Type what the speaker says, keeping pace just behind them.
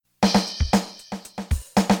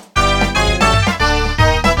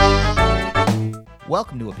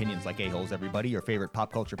Welcome to Opinions Like A-Holes, everybody, your favorite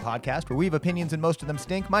pop culture podcast where we have opinions and most of them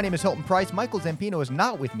stink. My name is Hilton Price. Michael Zampino is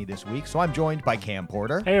not with me this week, so I'm joined by Cam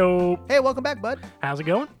Porter. Heyo. Hey, welcome back, bud. How's it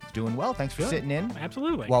going? It's doing well. Thanks for sitting in.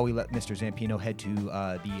 Absolutely. While we let Mr. Zampino head to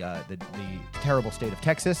the terrible state of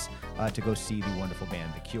Texas to go see the wonderful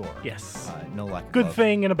band The Cure. Yes. No lack of Good love.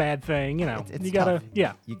 thing and a bad thing, you know. It's you gotta, tough.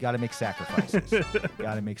 yeah. You gotta make sacrifices.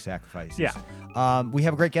 Yeah. We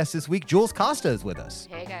have a great guest this week. Jules Costa is with us.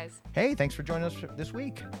 Hey, guys. Hey, thanks for joining us this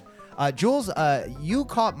week. Jules, you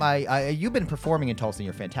caught my. You've been performing in Tulsa.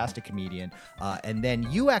 You're a fantastic comedian, and then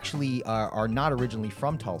you actually are not originally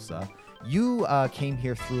from Tulsa. You came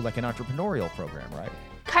here through like an entrepreneurial program, right?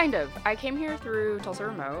 Kind of. I came here through Tulsa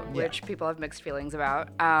Remote, which people have mixed feelings about.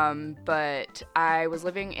 But I was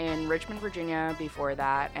living in Richmond, Virginia before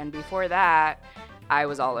that, and before that, I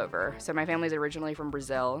was all over. So my family's originally from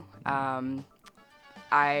Brazil.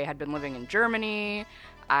 I had been living in Germany.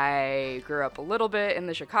 I grew up a little bit in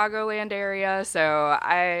the Chicagoland area, so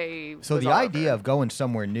the idea of going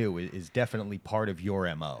somewhere new is definitely part of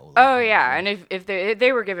your MO. Oh yeah, and if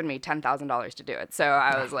they were giving me $10,000 to do it, so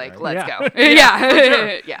I was like, let's go.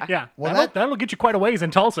 Sure. Yeah. Yeah. Well, that'll get you quite a ways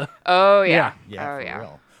in Tulsa. Oh yeah. Yeah, for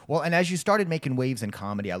real. Well, and as you started making waves in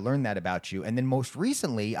comedy, I learned that about you. And then most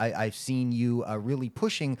recently, I've seen you really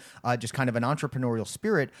pushing just kind of an entrepreneurial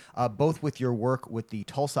spirit, both with your work with the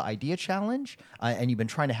Tulsa Idea Challenge, and you've been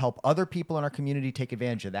trying to help other people in our community take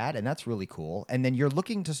advantage of that, and that's really cool. And then you're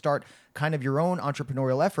looking to start kind of your own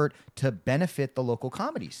entrepreneurial effort to benefit the local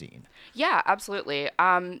comedy scene. Yeah, absolutely.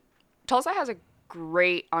 Tulsa has a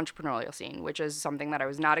great entrepreneurial scene, which is something that I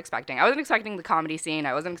was not expecting. I wasn't expecting the comedy scene.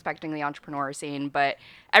 I wasn't expecting the entrepreneur scene, but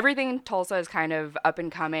everything in Tulsa is kind of up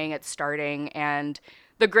and coming. It's starting. And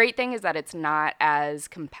the great thing is that it's not as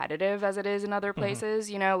competitive as it is in other places.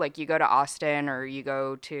 Mm-hmm. You know, like you go to Austin or you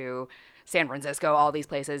go to San Francisco, all these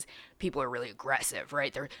places, people are really aggressive,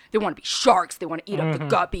 right? They want to be sharks. They want to eat up the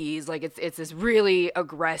guppies. Like it's this really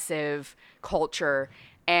aggressive culture.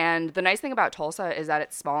 And the nice thing about Tulsa is that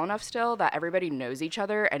it's small enough still that everybody knows each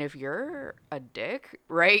other. And if you're a dick,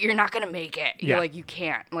 right, you're not going to make it. Yeah. You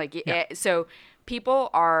can't. So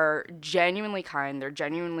people are genuinely kind. They're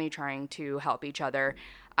genuinely trying to help each other.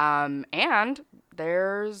 And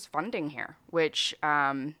there's funding here, which,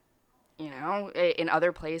 in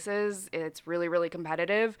other places, it's really, really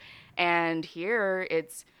competitive. And here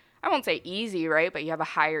it's, I won't say easy, right, but you have a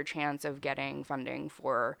higher chance of getting funding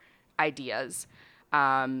for ideas.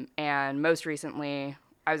 And most recently,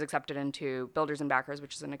 I was accepted into Builders and Backers,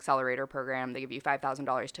 which is an accelerator program. They give you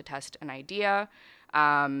 $5,000 to test an idea.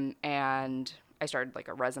 And I started like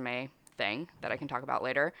a resume thing that I can talk about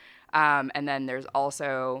later. And then there's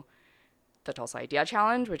also the Tulsa Idea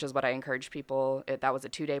Challenge, which is what I encourage people. That was a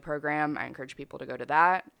 2-day program. I encourage people to go to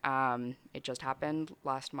that. It just happened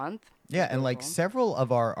last month. Yeah, and like several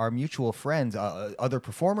of our mutual friends, other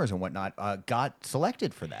performers and whatnot, got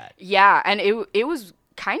selected for that. Yeah, and it was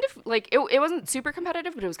kind of like, it wasn't super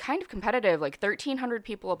competitive, but it was kind of competitive. Like 1,300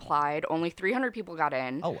 people applied, only 300 people got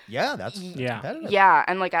in. Oh, yeah, that's competitive. Yeah,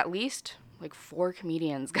 and like at least like 4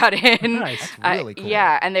 comedians got in. Nice. That's really cool.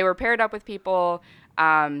 Yeah, and they were paired up with people.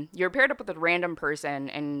 You're paired up with a random person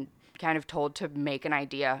and kind of told to make an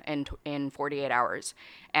idea in 48 hours.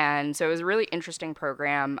 And so it was a really interesting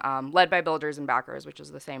program, led by Builders and Backers, which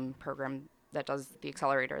is the same program that does the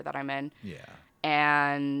accelerator that I'm in. Yeah.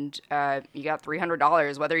 And you got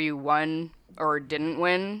 $300, whether you won or didn't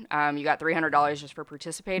win. You got $300 just for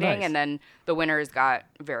participating. Nice. And then the winners got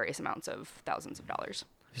various amounts of thousands of dollars.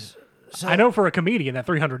 So, I know for a comedian that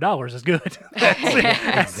 $300 is good.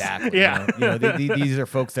 Exactly. Yeah. These are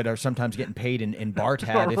folks that are sometimes getting paid in bar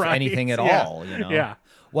tab, if Right. anything at Yeah. all. Yeah.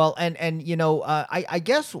 Well, and I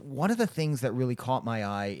guess one of the things that really caught my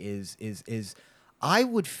eye is I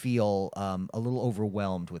would feel a little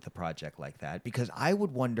overwhelmed with a project like that because I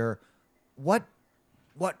would wonder what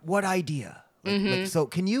idea. So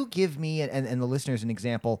can you give me and the listeners an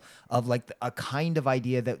example of like a kind of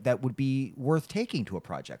idea that would be worth taking to a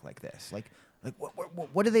project like this? Like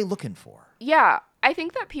what are they looking for? Yeah, I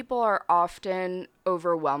think that people are often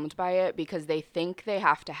overwhelmed by it because they think they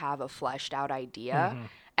have to have a fleshed out idea. Mm-hmm.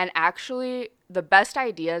 And actually, the best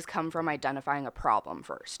ideas come from identifying a problem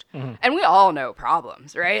first. Mm-hmm. And we all know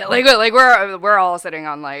problems, right? Like we're all sitting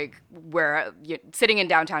on sitting in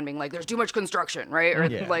downtown being like, there's too much construction, right? Or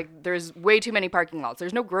like there's way too many parking lots.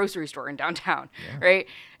 There's no grocery store in downtown, right?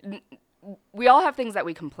 We all have things that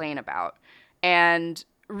we complain about. And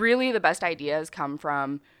really the best ideas come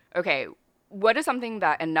from, okay, what is something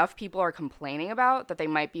that enough people are complaining about that they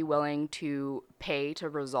might be willing to pay to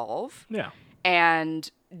resolve? Yeah. And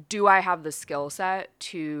do I have the skill set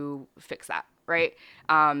to fix that, right?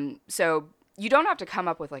 So you don't have to come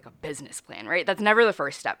up with like a business plan, right? That's never the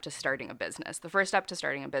first step to starting a business. The first step to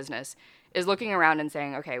starting a business is looking around and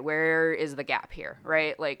saying, okay, where is the gap here,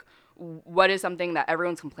 right? Like, what is something that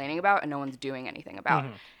everyone's complaining about and no one's doing anything about?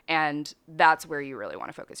 And that's where you really want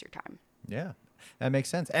to focus your time. Yeah, that makes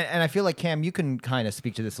sense. And I feel like, Cam, you can kind of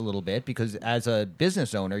speak to this a little bit, because as a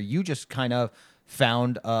business owner, you just kind of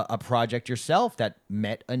found a project yourself that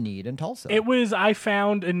met a need in Tulsa. I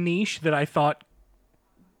found a niche that I thought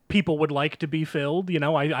people would like to be filled. You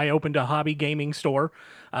know, I opened a hobby gaming store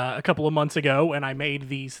a couple of months ago, and I made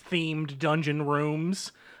these themed dungeon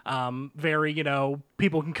rooms. Very, you know,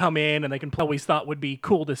 people can come in and they can play. Always thought would be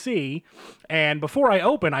cool to see. And before I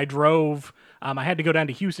opened, I drove. I had to go down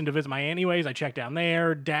to Houston to visit my aunt anyways. I checked down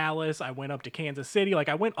there, Dallas. I went up to Kansas City. Like,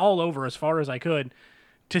 I went all over as far as I could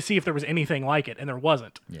to see if there was anything like it, and there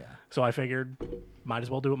wasn't. Yeah. So I figured, might as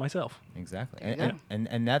well do it myself. Exactly.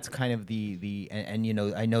 And that's kind of and you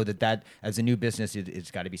know, I know that as a new business, it's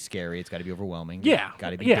got to be scary. It's got to be overwhelming. Yeah.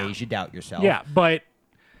 Got to be days you doubt yourself. Yeah, but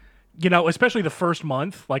you know, especially the first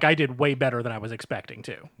month, like, I did way better than I was expecting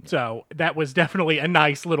to. So that was definitely a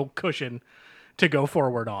nice little cushion to go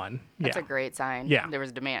forward on. That's a great sign. Yeah. There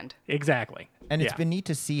was demand. Exactly. And it's been neat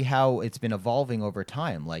to see how it's been evolving over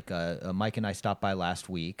time. Like Mike and I stopped by last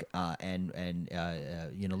week, and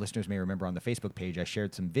you know, listeners may remember on the Facebook page, I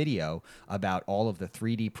shared some video about all of the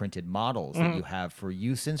 3D printed models that you have for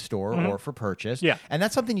use in store or for purchase. Yeah. And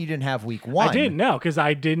that's something you didn't have week one. I didn't know, because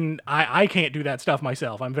I can't do that stuff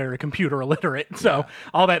myself. I'm very computer illiterate. So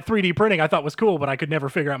all that 3D printing I thought was cool, but I could never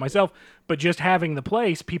figure out myself. But just having the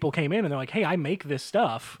place, people came in and they're like, hey, I make this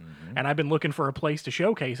stuff, and I've been looking for a place to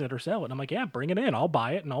showcase it or sell it. And I'm like, yeah, bring it in. I'll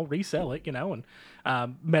buy it and I'll resell it, you know.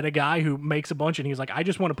 And met a guy who makes a bunch, and he's like, I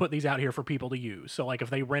just want to put these out here for people to use. So, like, if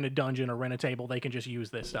they rent a dungeon or rent a table, they can just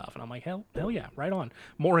use this stuff. And I'm like, hell yeah, right on.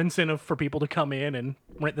 More incentive for people to come in and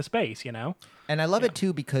rent the space, you know. And I love it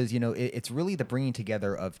too, because, you know, it's really the bringing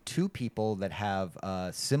together of two people that have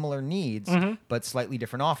similar needs but slightly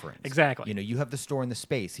different offerings. Exactly. You know, you have the store and the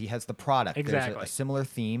space. He has the product. Exactly. There's a similar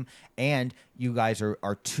theme, and you guys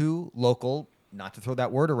are two local, not to throw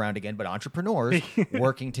that word around again, but entrepreneurs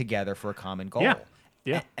working together for a common goal. Yeah.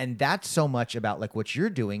 Yeah. And that's so much about, like, what you're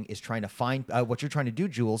doing is trying to find what you're trying to do,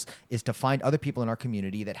 Jules, is to find other people in our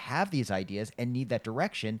community that have these ideas and need that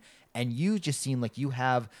direction. And you just seem like you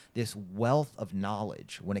have this wealth of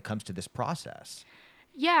knowledge when it comes to this process.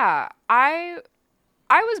 Yeah, I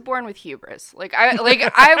was born with hubris.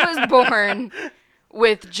 I was born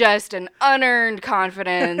with just an unearned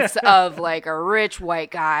confidence of, like, a rich white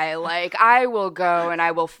guy. Like, I will go and I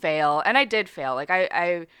will fail. And I did fail. Like,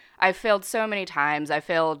 I failed so many times. I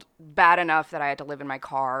failed bad enough that I had to live in my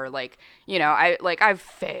car. Like, you know, I've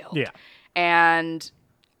failed. Yeah. And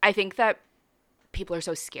I think that people are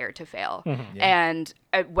so scared to fail. Yeah. And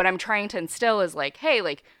what I'm trying to instill is, like, hey,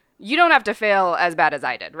 like, you don't have to fail as bad as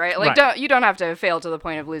I did, right? Like, you don't have to fail to the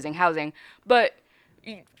point of losing housing, but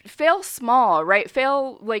fail small, right?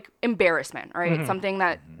 Fail, like, embarrassment, right? Something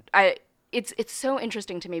that it's so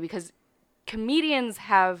interesting to me, because comedians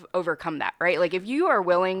have overcome that, right? Like, if you are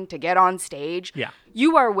willing to get on stage,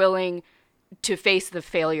 you are willing to face the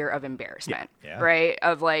failure of embarrassment, right?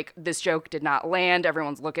 Of, like, this joke did not land,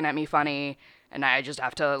 everyone's looking at me funny, and I just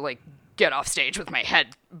have to, like, get off stage with my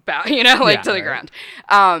head bow, you know, like, to the ground.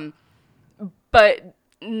 But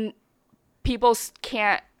people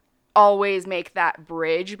can't always make that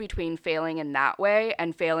bridge between failing in that way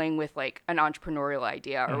and failing with, like, an entrepreneurial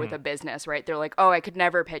idea or with a business, right? They're like, oh, I could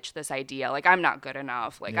never pitch this idea. Like, I'm not good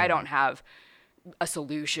enough. Like, I don't have a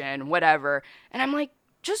solution, whatever. And I'm like,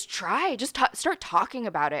 just try. Just start talking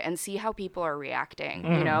about it and see how people are reacting.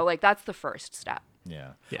 You know, like, that's the first step.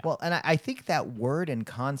 Yeah. Well, and I think that word and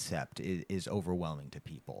concept is overwhelming to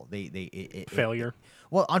people. Failure.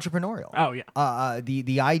 Well, entrepreneurial. Oh yeah.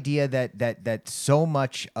 The idea that so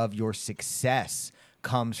much of your success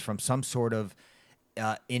comes from some sort of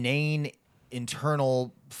inane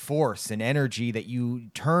internal force and energy that you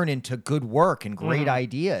turn into good work and great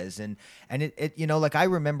ideas. And it you know, like, I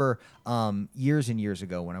remember years and years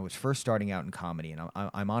ago when I was first starting out in comedy, and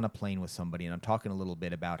I'm on a plane with somebody, and I'm talking a little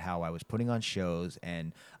bit about how I was putting on shows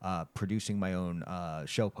and producing my own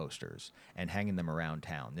show posters and hanging them around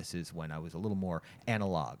town. This is when I was a little more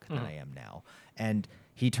analog than I am now. And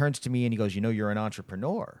he turns to me and he goes, you know, you're an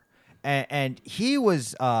entrepreneur. And he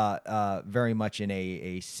was very much in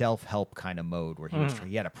a self-help kind of mode where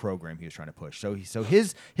he had a program he was trying to push. So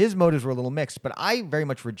his motives were a little mixed, but I very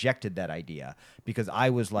much rejected that idea because I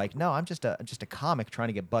was like, no, I'm just a comic trying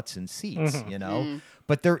to get butts in seats, you know.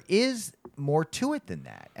 But there is more to it than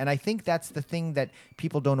that, and I think that's the thing that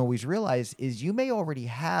people don't always realize is you may already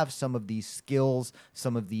have some of these skills,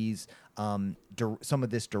 some of these some of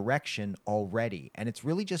this direction already, and it's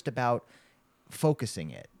really just about focusing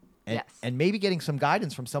it. And maybe getting some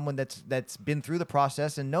guidance from someone that's been through the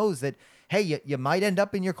process and knows that, hey, you might end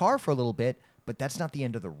up in your car for a little bit, but that's not the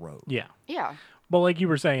end of the road. Yeah. Yeah. Well, like you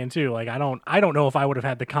were saying too, like I don't know if I would have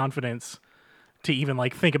had the confidence to even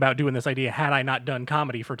like think about doing this idea had I not done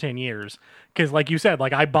comedy for 10 years. Because like you said,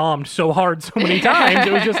 like I bombed so hard so many times.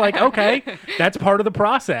 It was just like, okay, that's part of the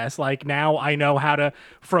process. Like now I know how to,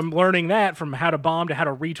 from learning that, from how to bomb to how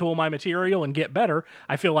to retool my material and get better,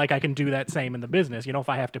 I feel like I can do that same in the business. You know, if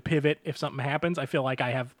I have to pivot, if something happens, I feel like I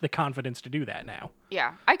have the confidence to do that now.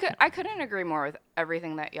 Yeah, I couldn't agree more with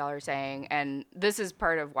everything that y'all are saying, and this is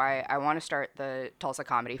part of why I want to start the Tulsa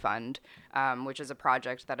Comedy Fund, which is a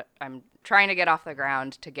project that I'm trying to get off the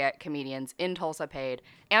ground to get comedians in Tulsa paid,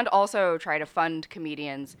 and also try to fund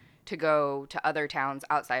comedians to go to other towns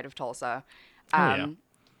outside of Tulsa.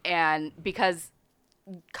 And because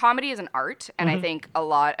comedy is an art, and I think a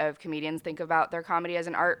lot of comedians think about their comedy as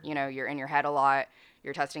an art. You know, you're in your head a lot,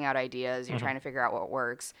 you're testing out ideas, you're trying to figure out what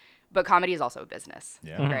works. But comedy is also a business,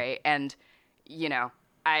 right? And, you know,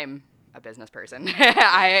 I'm a business person.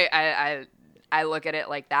 I look at it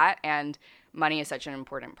like that, and money is such an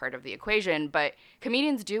important part of the equation. But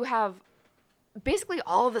comedians do have basically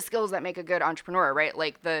all of the skills that make a good entrepreneur, right?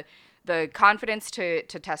 Like the confidence to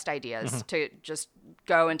test ideas, to just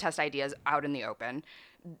go and test ideas out in the open.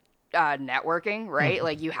 Networking, right?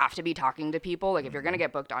 Like you have to be talking to people. Like if you're going to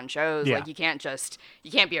get booked on shows, like you can't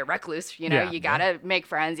be a recluse, you know, you got to make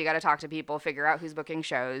friends, you got to talk to people, figure out who's booking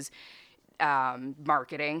shows,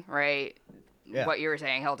 marketing, right? Yeah. What you were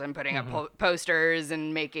saying, Hilton, putting up posters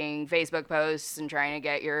and making Facebook posts and trying to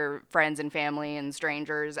get your friends and family and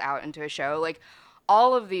strangers out into a show. Like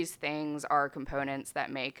all of these things are components that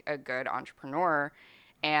make a good entrepreneur.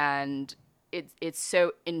 And it's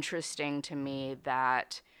so interesting to me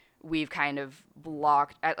that we've kind of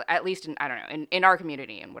blocked, at least in, I don't know, in our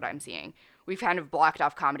community and what I'm seeing, we've kind of blocked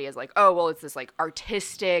off comedy as like, oh, well, it's this like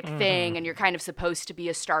artistic thing, and you're kind of supposed to be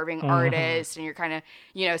a starving artist, and you're kind of,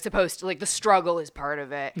 you know, supposed to, like, the struggle is part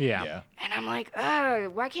of it. Yeah. And I'm like,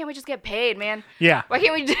 why can't we just get paid, man? Yeah. Why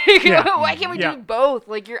can't we do both?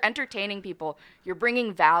 Like, you're entertaining people, you're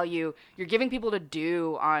bringing value, you're giving people to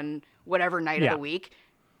do on whatever night of the week.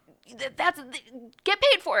 Get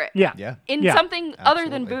paid for it. In something other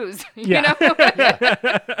than booze. You know?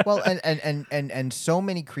 Well, and so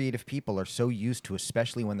many creative people are so used to,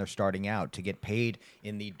 especially when they're starting out, to get paid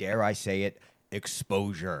in the, dare I say it,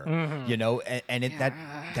 exposure. You know, and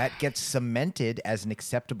that gets cemented as an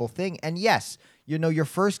acceptable thing. And yes, you know, your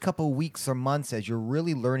first couple of weeks or months as you're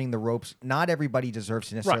really learning the ropes, not everybody deserves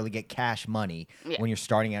to necessarily get cash money when you're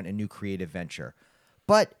starting out in a new creative venture.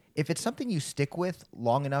 But if it's something you stick with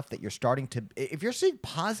long enough that you're starting to, if you're seeing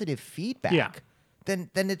positive feedback, then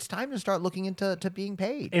it's time to start looking into being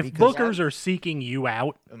paid. If bookers are seeking you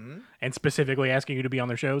out and specifically asking you to be on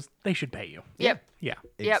their shows, they should pay you. Yep. Yeah.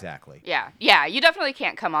 Exactly. Yeah. You definitely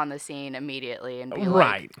can't come on the scene immediately and be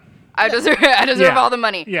like, I deserve all the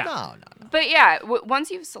money. Yeah. No. But yeah,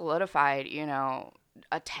 once you've solidified, you know,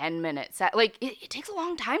 a 10-minute set, like it takes a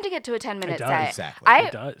long time to get to a 10-minute set. Exactly.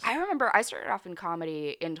 It does. I remember I started off in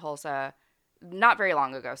comedy in Tulsa not very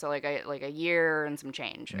long ago, so like a year and some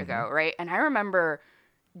change ago, right? And I remember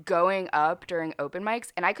going up during open mics,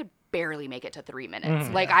 and I could barely make it to 3 minutes.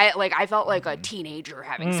 I felt like a teenager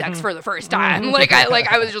having sex for the first time.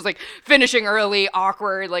 I was just like finishing early,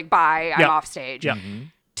 awkward, like bye, I'm off stage.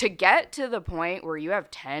 To get to the point where you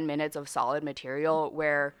have 10 minutes of solid material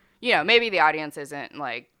where, you know, maybe the audience isn't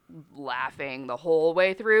like laughing the whole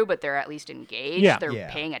way through, but they're at least engaged. They're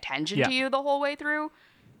paying attention to you the whole way through.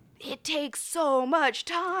 It takes so much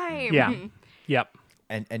time. Yeah. Yep.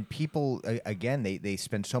 And people, again, they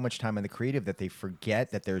spend so much time on the creative that they forget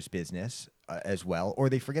that there's business as well, or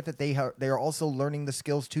they forget that they are also learning the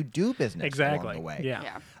skills to do business along the way.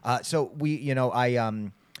 Yeah. So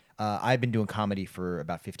I've been doing comedy for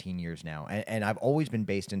about 15 years now, and I've always been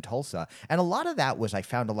based in Tulsa. And a lot of that was I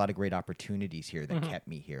found a lot of great opportunities here that kept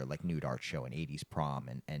me here, like Nude Art Show and 80s Prom,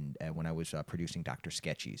 and when I was producing Dr.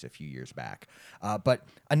 Sketchy's a few years back. But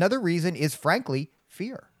another reason is, frankly,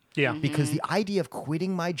 fear. Yeah. Because the idea of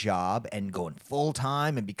quitting my job and going full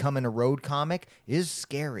time and becoming a road comic is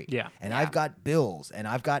scary. Yeah. And I've got bills and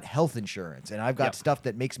I've got health insurance and I've got stuff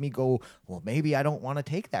that makes me go, well, maybe I don't want to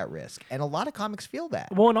take that risk. And a lot of comics feel that.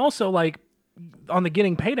 Well, and also like on the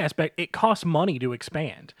getting paid aspect, it costs money to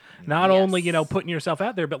expand. Not only, putting yourself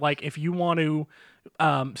out there, but like if you want to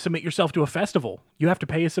submit yourself to a festival, you have to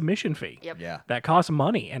pay a submission fee. Yep. Yeah. That costs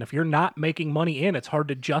money. And if you're not making money in, it's hard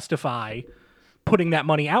to justify putting that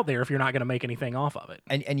money out there if you're not going to make anything off of it.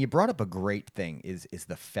 And you brought up a great thing is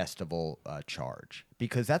the festival charge,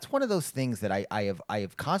 because that's one of those things that I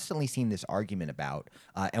have constantly seen this argument about,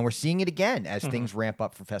 and we're seeing it again as things ramp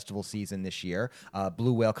up for festival season this year.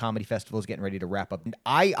 Blue Whale Comedy Festival is getting ready to wrap up.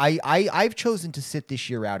 I've chosen to sit this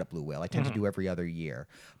year out at Blue Whale. I tend to do every other year,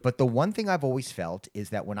 but the one thing I've always felt is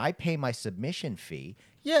that when I pay my submission fee,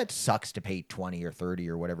 yeah, it sucks to pay 20 or 30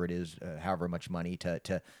 or whatever it is, however much money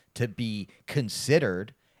to be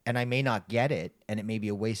considered, and I may not get it, and it may be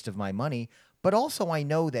a waste of my money. But also, I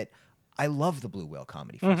know that I love the Blue Whale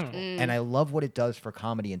Comedy Festival, and I love what it does for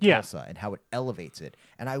comedy in Tulsa and how it elevates it,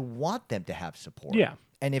 and I want them to have support. Yeah.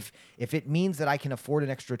 And if it means that I can afford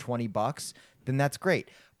an extra $20, then that's great.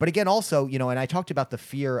 But again, also, and I talked about the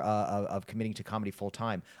fear of committing to comedy full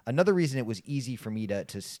time. Another reason it was easy for me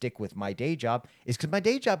to stick with my day job is because my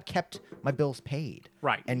day job kept my bills paid,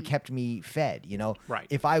 Right. and kept me fed. Right.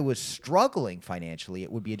 If I was struggling financially,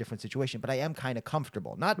 it would be a different situation. But I am kind of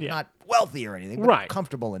comfortable, not wealthy or anything, but Right.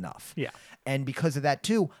 comfortable enough. Yeah. And because of that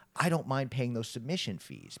too, I don't mind paying those submission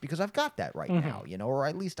fees because I've got that right now, or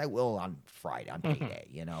at least I will on Friday, on payday,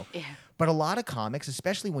 Yeah. But a lot of comics,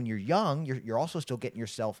 especially when you're young, you're also still getting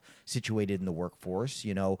yourself situated in the workforce,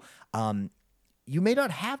 you may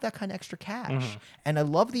not have that kind of extra cash. And I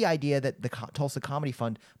love the idea that the Tulsa Comedy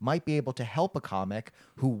Fund might be able to help a comic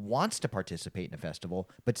who wants to participate in a festival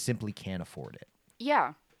but simply can't afford it.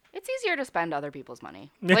 Yeah. It's easier to spend other people's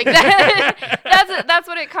money. Like that's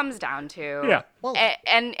what it comes down to. Yeah. Well,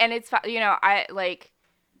 and it's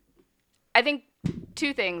I think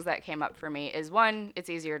two things that came up for me is one, it's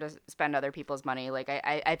easier to spend other people's money. Like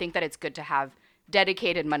I think that it's good to have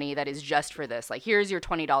dedicated money that is just for this. Like here's your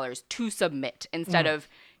 $20 to submit instead of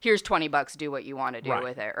here's $20, do what you want to do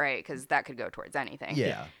with it, right? Because that could go towards anything.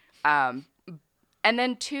 Yeah. And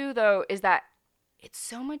then two, though, is that it's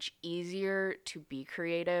so much easier to be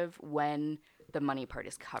creative when the money part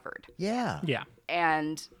is covered. Yeah. Yeah.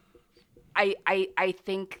 And I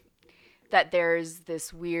think that there's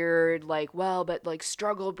this weird, but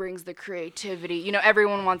struggle brings the creativity.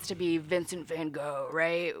 Everyone wants to be Vincent van Gogh,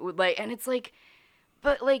 right? And it's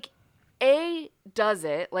but A, does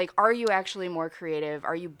it? Are you actually more creative?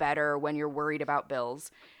 Are you better when you're worried about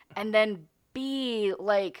bills? And then B,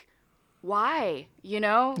 why?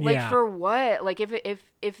 For what?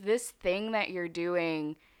 If this thing that you're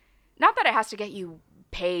doing, not that it has to get you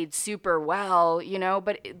paid super well,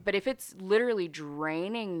 but if it's literally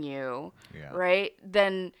draining you, right?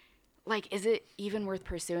 Then is it even worth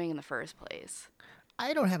pursuing in the first place?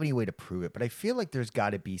 I don't have any way to prove it, but I feel like there's got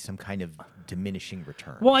to be some kind of diminishing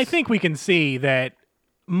returns. Well, I think we can see that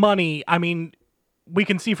money, we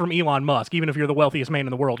can see from Elon Musk, even if you're the wealthiest man in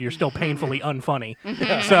the world, you're still painfully unfunny.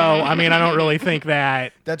 So, I don't really think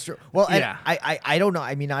that... That's true. Well, yeah. I don't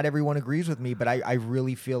know. Not everyone agrees with me, but I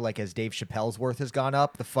really feel like as Dave Chappelle's worth has gone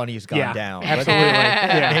up, the funny has gone down. Absolutely.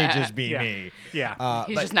 It may just be me. Yeah.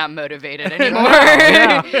 He's just not motivated anymore.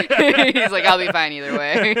 He's like, I'll be fine either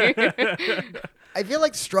way. I feel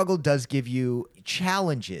like struggle does give you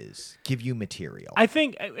challenges, give you material. I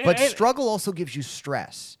think... But struggle also gives you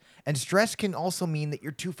stress. And stress can also mean that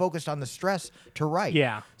you're too focused on the stress to write.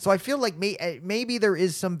 Yeah. So I feel like maybe there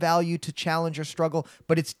is some value to challenge or struggle,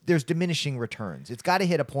 but there's diminishing returns. It's got to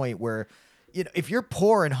hit a point where, if you're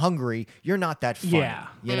poor and hungry, you're not that funny. Yeah.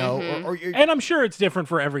 Or you're, and I'm sure it's different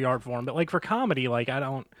for every art form, but for comedy,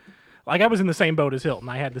 I was in the same boat as Hilton.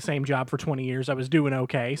 I had the same job for 20 years. I was doing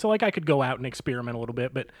okay. So I could go out and experiment a little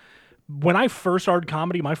bit, but when I first started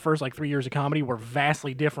comedy, my first 3 years of comedy were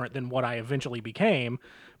vastly different than what I eventually became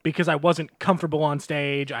because I wasn't comfortable on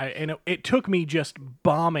stage. And it took me just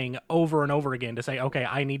bombing over and over again to say, okay,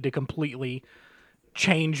 I need to completely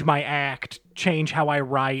change my act, change how I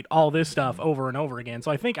write, all this stuff over and over again. So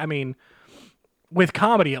I think, with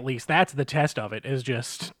comedy at least, that's the test of it, is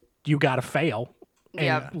just you got to fail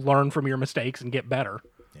and learn from your mistakes and get better.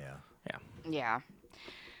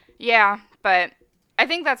 Yeah, but I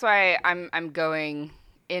think that's why I'm going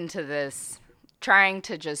into this trying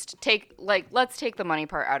to just take let's take the money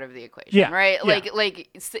part out of the equation, right?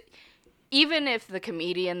 even if the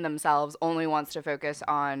comedian themselves only wants to focus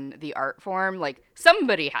on the art form, like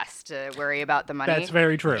somebody has to worry about the money. That's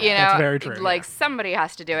very true. You know, That's very true. Like somebody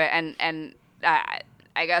has to do it, and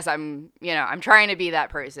I guess I'm trying to be that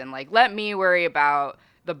person. Like, let me worry about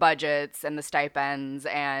the budgets and the stipends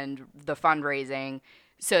and the fundraising,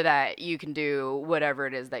 so that you can do whatever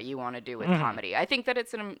it is that you want to do with comedy. I think that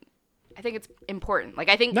it's important. Like,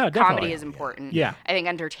 I think comedy is important. Yeah. I think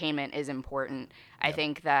entertainment is important. I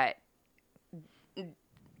think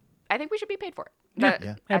we should be paid for it.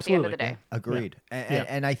 Yeah, At the end of the day. Agreed. Yeah.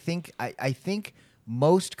 And I think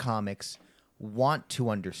most comics want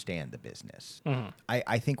to understand the business.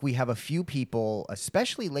 I think we have a few people,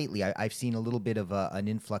 especially lately, I've seen a little bit of an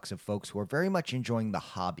influx of folks who are very much enjoying the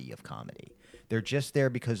hobby of comedy. They're just there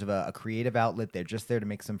because of a creative outlet. They're just there to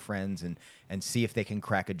make some friends and see if they can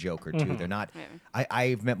crack a joke or two. They're not. Yeah.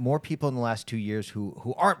 I've met more people in the last 2 years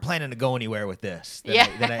who aren't planning to go anywhere with this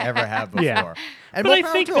than I ever have before. Yeah. And But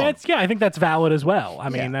I think that's valid as well. I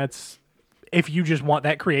mean, Yeah. that's if you just want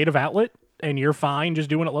that creative outlet and you're fine just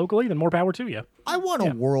doing it locally, then more power to you. I want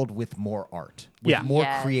a world with more art, with more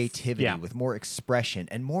Yes. creativity, with more expression,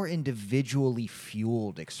 and more individually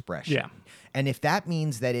fueled expression. Yeah. And if that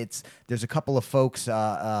means that there's a couple of folks in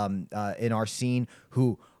our scene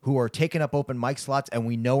who are taking up open mic slots and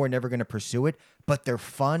we know we're never going to pursue it, but they're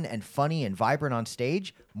fun and funny and vibrant on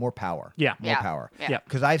stage, more power. Yeah. More power. Yeah.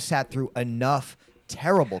 Because I've sat through enough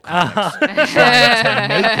terrible comics trying to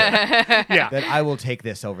make it Yeah. that I will take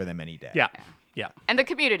this over them any day. Yeah. Yeah. And the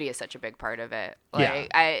community is such a big part of it. Like,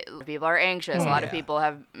 people are anxious. A lot of people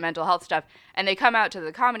have mental health stuff, and they come out to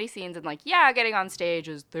the comedy scenes and like, getting on stage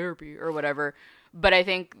is therapy or whatever. But I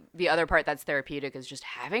think the other part that's therapeutic is just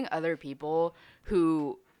having other people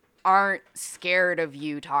who aren't scared of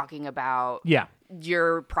you talking about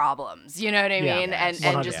your problems. You know what I mean? And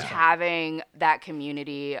just 100%. having that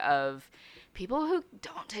community of people who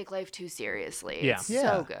don't take life too seriously. It's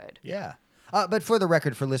so good. Yeah. But for the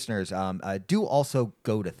record, for listeners, do also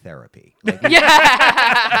go to therapy. Like,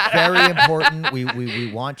 very important.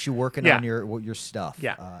 We want you working on your stuff.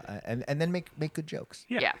 Yeah. And then make good jokes.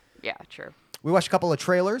 Yeah, true. We watched a couple of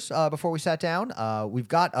trailers before we sat down. We've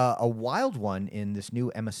got a wild one in this new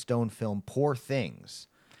Emma Stone film, Poor Things.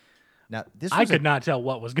 Now, this I was could not tell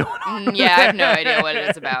what was going on. Yeah, I have no idea what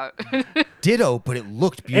it's about. ditto, but it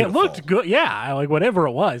looked beautiful. It looked good. Yeah, like whatever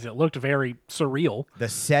it was, it looked very surreal. The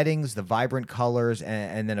settings, the vibrant colors,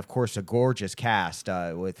 and then, of course, a gorgeous cast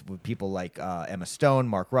with people like Emma Stone,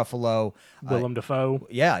 Mark Ruffalo. Willem Dafoe.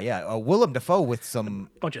 Yeah. Willem Dafoe with some...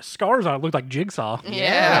 Bunch of scars on it. Looked like Jigsaw.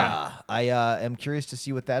 Yeah. I am curious to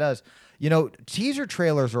see what that does. You know, teaser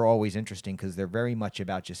trailers are always interesting because they're very much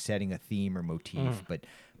about just setting a theme or motif,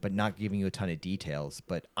 but not giving you a ton of details.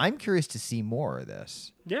 But I'm curious to see more of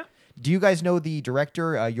this. Yeah. Do you guys know the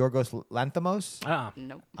director, Yorgos Lanthimos?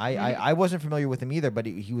 Nope. I wasn't familiar with him either, but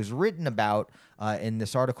he was written about in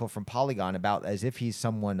this article from Polygon about as if he's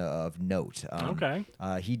someone of note. Okay.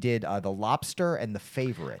 He did The Lobster and The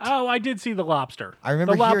Favorite. Oh, I did see The Lobster. I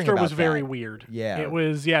remember The hearing Lobster about was very that. weird. Yeah. It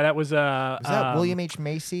was, that was... Is that William H.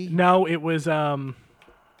 Macy? No, it was... Oh,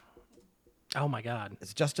 my God.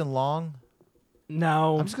 It's Justin Long?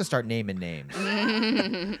 No. I'm just going to start naming names.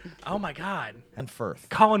 Oh, my God. And Firth.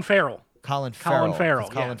 Colin Farrell. Colin Farrell.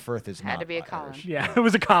 'Cause yeah. Colin Firth is Had not to be a Irish. Colin. Yeah, it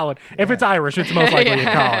was a Colin. If it's Irish, it's most likely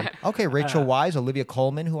a Colin. Okay, Rachel Wise, Olivia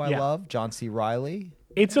Colman, who I Yeah. love, John C. Reilly.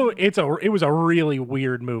 It was a really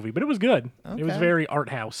weird movie, but it was good. It was Okay. very art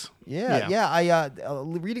house. Yeah. I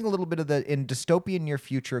reading a little bit of in dystopian near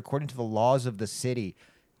future, according to the laws of the city.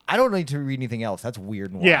 I don't need to read anything else. That's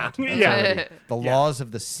weird and wild. Yeah, That's yeah. already- the laws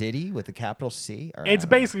of the city with a capital C. All right, It's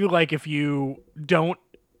basically like if you don't,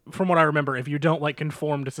 from what I remember, if you don't like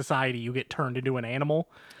conform to society, you get turned into an animal.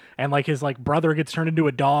 And like his like brother gets turned into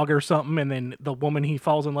a dog or something, and then the woman he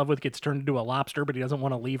falls in love with gets turned into a lobster, but he doesn't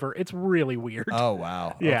want to leave her. It's really weird. Oh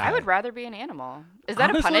wow. Yeah. I would rather be an animal. Is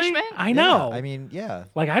that Honestly, a punishment? I know. Yeah, I mean, yeah.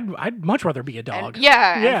 Like I'd much rather be a dog. And,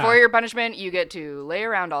 and Yeah. for your punishment, you get to lay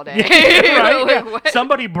around all day. Right? Like, Yeah. what?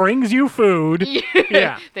 Somebody brings you food.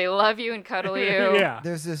 Yeah. They love you and cuddle you. Yeah.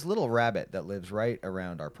 There's this little rabbit that lives right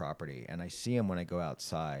around our property, and I see him when I go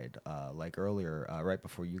outside. Like earlier, right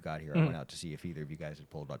before you got here, I went out to see if either of you guys had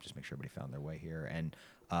pulled up, just make sure everybody found their way here. And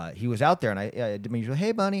he was out there, and I did my usual,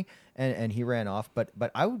 hey, bunny, and he ran off. But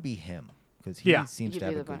I would be him because he seems You'd to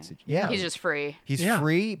have be a the good bunny. situation. Yeah, He's just free. He's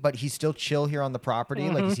free, but he's still chill here on the property.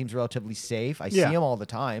 Like he seems relatively safe. I see him all the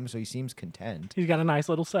time, so he seems content. He's got a nice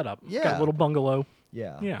little setup. He's got Yeah. a little bungalow.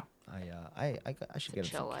 Yeah. Yeah. I should get him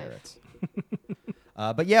chill some life. carrots.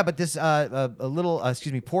 But this a little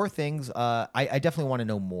Poor Things. I definitely want to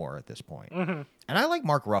know more at this point. And I like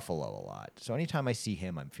Mark Ruffalo a lot, so anytime I see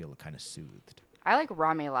him, I'm feeling kind of soothed. I like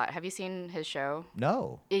Rami a lot. Have you seen his show?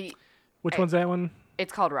 No. Which one's that one?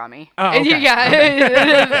 It's called Rami. Oh, okay.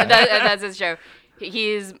 Yeah, that's his show.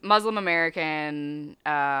 He's Muslim American.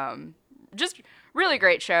 Just really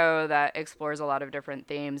great show that explores a lot of different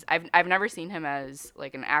themes. I've never seen him as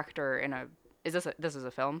like an actor in a. This is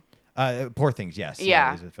a film? Poor Things, yes.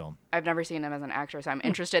 Yeah, it is a film. I've never seen him as an actor, so I'm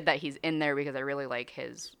interested that he's in there because I really like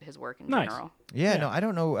his work in general. Yeah, no, I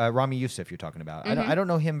don't know Rami Youssef you're talking about. I don't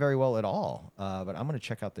know him very well at all, but I'm going to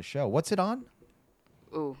check out the show. What's it on?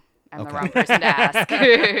 Ooh, I'm the wrong person to ask.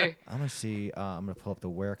 I'm going to see, I'm going to pull up the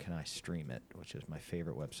Where Can I Stream It, which is my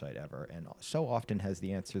favorite website ever, and so often has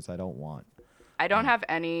the answers I don't want. I don't have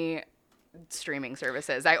any streaming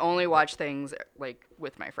services. I only watch things like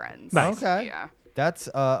with my friends. Nice. Okay. Yeah. That's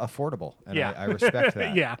affordable, and I respect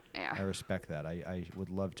that. Yeah. I respect that. I would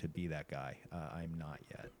love to be that guy. I'm not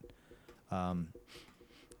yet. I'm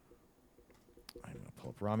going to pull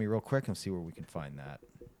up Rami real quick and see where we can find that.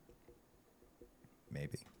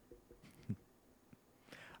 Maybe.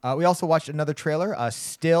 We also watched another trailer,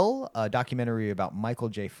 Still, a documentary about Michael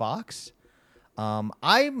J. Fox.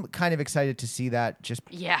 I'm kind of excited to see that.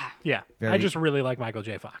 Yeah. I just really like Michael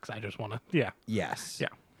J. Fox. I just want to. Yeah. Yes. Yeah.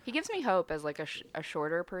 He gives me hope as like a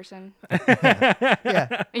shorter person.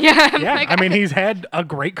 Yeah. Yeah. I mean, he's had a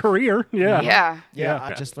great career. Yeah. Yeah.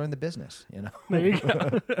 I just learned the business, There you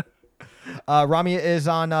go. Rami is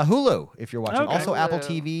on Hulu if you're watching. Okay. Also Apple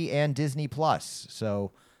Hulu. TV and Disney Plus. So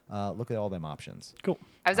look at all them options. Cool.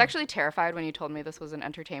 I was actually terrified when you told me this was an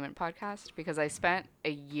entertainment podcast because I spent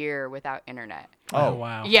a year without internet. Oh,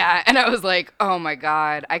 wow. Yeah, and I was like, oh my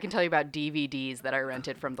God, I can tell you about DVDs that I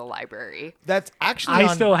rented from the library. That's actually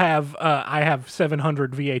I still have I have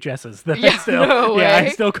 700 VHSs that Yeah, I still no I way.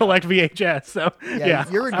 still collect VHS. So yeah,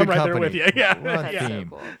 you're in I'm good right company. there with you. Yeah. We're on That's so theme.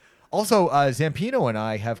 cool. Also, Zampino and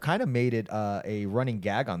I have kind of made it a running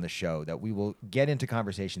gag on the show that we will get into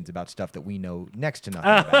conversations about stuff that we know next to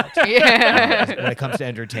nothing about. Yeah. When it comes to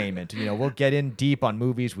entertainment, we'll get in deep on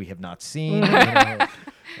movies we have not seen.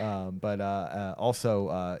 But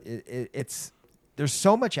also, it's there's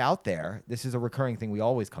so much out there. This is a recurring thing we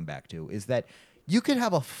always come back to: is that you could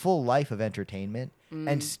have a full life of entertainment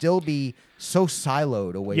and still be so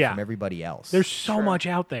siloed away from everybody else. There's so much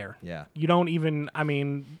out there. Yeah. You don't even. I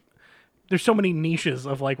mean, there's so many niches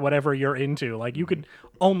of like whatever you're into. Like you could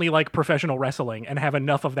only like professional wrestling and have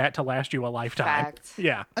enough of that to last you a lifetime. Facts.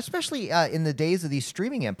 Yeah. Especially in the days of these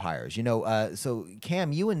streaming empires, so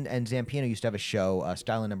Cam, you and Zampino used to have a show,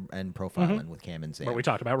 Styling and Profiling with Cam and Zam. Where we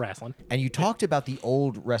talked about wrestling. And you talked about the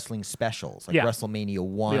old wrestling specials, like Yeah. WrestleMania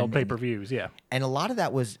 1. The old pay-per-views, yeah. And a lot of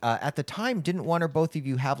that was, at the time, didn't one or both of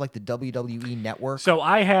you have like the WWE Network? So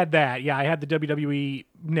I had that. Yeah, I had the WWE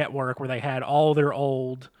Network where they had all their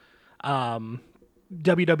old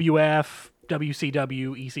WWF,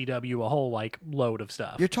 WCW, ECW, a whole like load of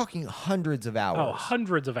stuff. You're talking hundreds of hours. Oh,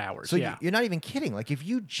 hundreds of hours. So yeah. you're not even kidding. Like if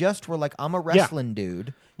you just were like, I'm a wrestling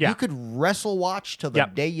dude, Yeah. you could wrestle watch till the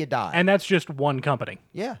Yep. day you die. And that's just one company.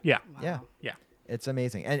 yeah. Yeah. Yeah. Yeah. It's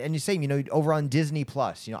amazing. And you're saying, over on Disney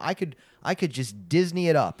Plus, I could just Disney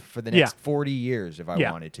it up for the next 40 years if I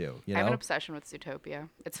wanted to. I have an obsession with Zootopia.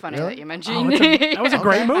 It's funny Really? that you mentioned Oh, that was a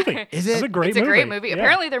great movie. Is It was it? a great It's movie. a great movie. Yeah.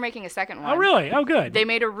 Apparently, they're making a second one. Oh, really? Oh, good. They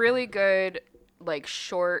made a really good, like,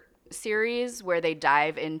 short series where they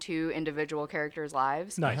dive into individual characters'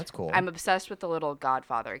 lives. Nice. That's cool. I'm obsessed with the little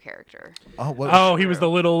Godfather character. Oh, He was the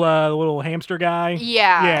little hamster guy.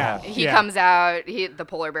 Yeah. Yeah. He yeah. comes out, the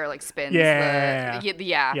polar bear, like, spins. Yeah.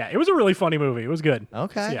 Yeah. Yeah, it was a really funny movie. It was good.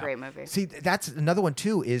 Okay. It's a Yeah. great movie. See, that's another one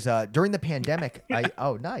too. Is during the pandemic,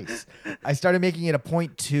 nice. I started making it a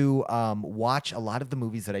point to watch a lot of the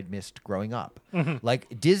movies that I'd missed growing up.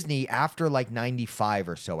 Like Disney, after like '95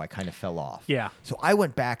 or so, I kind of fell off. Yeah. So I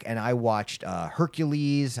went back and I watched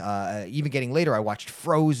Hercules. Even getting later, I watched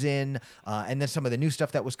Frozen, and then some of the new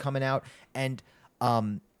stuff that was coming out, and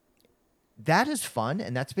that is fun,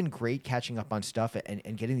 and that's been great catching up on stuff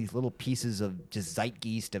and getting these little pieces of just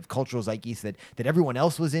zeitgeist, of cultural zeitgeist that everyone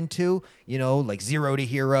else was into, like Zero to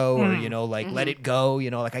Hero or, like Let It Go,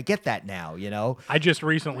 like I get that now, I just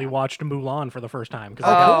recently watched Mulan for the first time because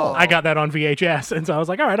cool. I got that on VHS, and so I was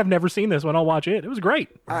like, all right, I've never seen this one. I'll watch it. It was great.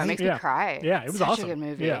 Oh, it makes Yeah. me cry. Yeah, it was Such awesome. a good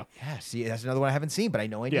movie. Yeah. Yeah, see, that's another one I haven't seen, but I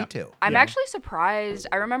know I Yeah. need to. I'm Yeah. actually surprised.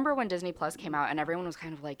 I remember when Disney Plus came out and everyone was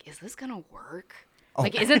kind of like, is this going to work?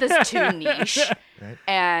 Like, isn't this too niche? Right.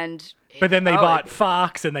 And But then they oh, bought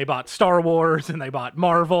Fox, and they bought Star Wars, and they bought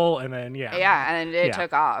Marvel, and then Yeah, and it Yeah.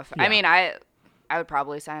 took off. Yeah. I mean, I would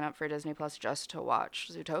probably sign up for Disney Plus just to watch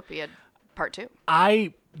Zootopia Part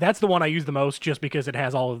 2. That's the one I use the most just because it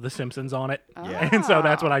has all of the Simpsons on it. Yeah. And so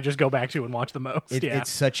that's what I just go back to and watch the most. It's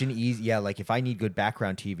such an easy, like if I need good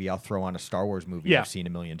background TV, I'll throw on a Star Wars movie I've seen a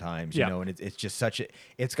million times, you know, and it's just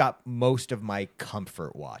it's got most of my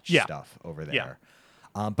comfort watch stuff over there.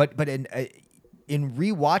 But in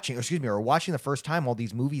rewatching, or watching the first time all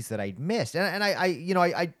these movies that I'd missed, and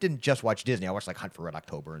I didn't just watch Disney, I watched like Hunt for Red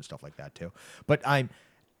October and stuff like that too. But I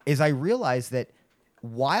realized that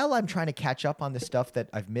while I'm trying to catch up on the stuff that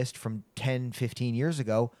I've missed from 10, 15 years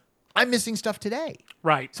ago, I'm missing stuff today.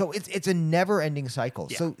 Right. So it's a never-ending cycle.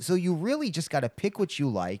 Yeah. So you really just got to pick what you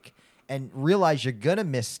like and realize you're going to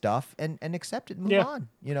miss stuff and accept it and move on,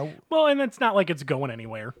 you know? Well, and it's not like it's going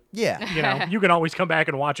anywhere. Yeah. You know, you can always come back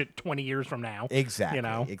and watch it 20 years from now. Exactly. You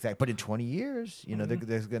know? Exactly. But in 20 years, you know, they're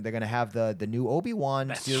going to have the new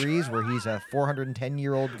Obi-Wan series where he's a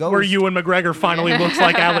 410-year-old ghost. Where Ewan McGregor finally looks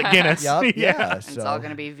like Alec Guinness. Yep, yeah. It's all going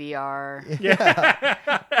to be VR. Yeah.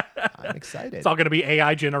 I'm excited. It's all going to be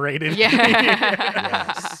AI generated. Yeah.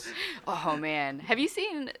 Yes. Oh, man. Have you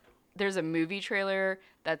seen... There's a movie trailer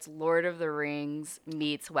that's Lord of the Rings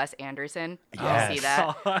meets Wes Anderson. Yes. You see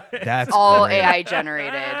that? That's all great. AI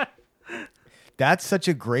generated. That's such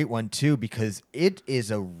a great one too because it is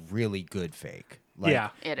a really good fake. Like,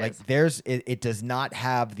 Yeah. It like is. it does not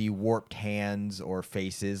have the warped hands or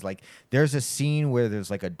faces. Like there's a scene where there's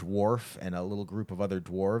like a dwarf and a little group of other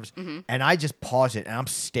dwarves, and I just pause it and I'm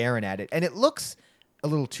staring at it, and it looks a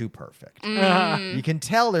little too perfect. You can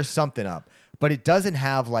tell there's something up. But it doesn't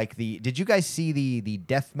have like did you guys see the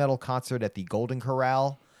death metal concert at the Golden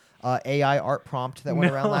Corral AI art prompt that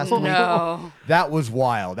went around last week? No. That was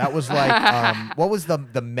wild. That was like, what was the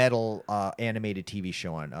metal animated TV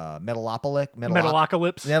show on?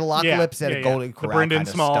 Metalocalypse? Yeah. at a Golden The Corral Brendan kind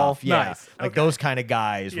of Small. stuff. Yeah. Nice. Like Okay. those kind of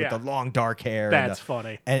guys with Yeah. the long dark hair. That's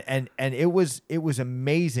funny. And it was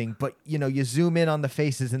amazing, but you know, you zoom in on the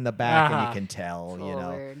faces in the back and you can tell, It's a you little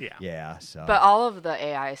know. weird. Yeah. Yeah, so. But all of the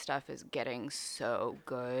AI stuff is getting so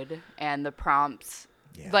good. And the prompts...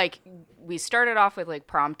 Yeah. Like, we started off with, like,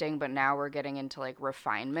 prompting, but now we're getting into, like,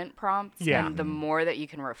 refinement prompts. Yeah. And the more that you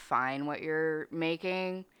can refine what you're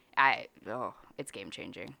making, it's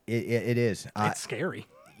game-changing. It is. It's scary.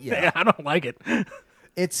 Yeah. I don't like it.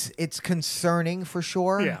 It's concerning for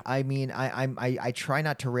sure. Yeah. I mean, I try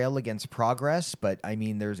not to rail against progress, but I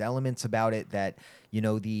mean, there's elements about it that, you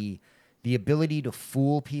know, the ability to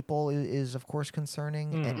fool people is of course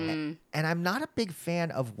concerning, and I'm not a big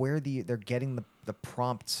fan of where they're getting the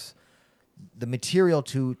prompts, the material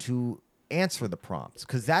to answer the prompts,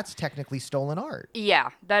 because that's technically stolen art. Yeah,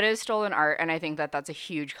 that is stolen art, and I think that that's a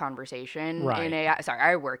huge conversation Right. in AI. Sorry,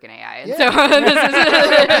 I work in AI, and Yeah. so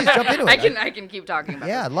Please jump into it. I can keep talking about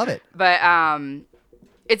Yeah, I this. love it. But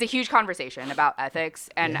it's a huge conversation about ethics,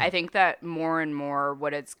 and I think that more and more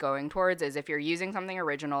what it's going towards is if you're using something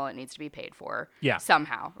original, it needs to be paid for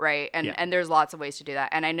somehow, right? And there's lots of ways to do that.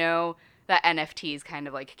 And I know that NFTs kind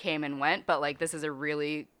of like came and went, but like this is a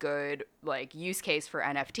really good like use case for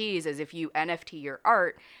NFTs is if you NFT your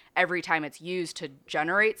art, every time it's used to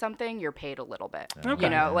generate something, you're paid a little bit. Okay. You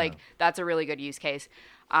know, like that's a really good use case.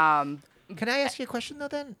 Can I ask you a question though?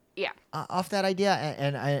 Then Yeah. off that idea,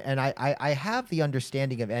 and I have the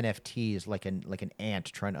understanding of NFTs like an ant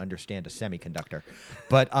trying to understand a semiconductor,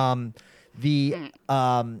 but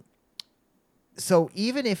so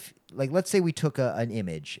even if, like, let's say we took an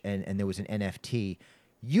image and there was an NFT,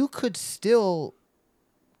 you could still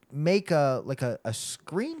make a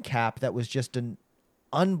screen cap that was just an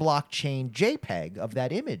unblockchain JPEG of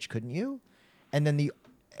that image, couldn't you? And then the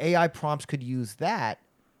AI prompts could use that,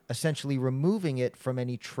 essentially removing it from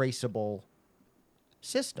any traceable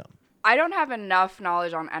system. I don't have enough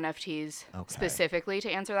knowledge on NFTs Okay. specifically to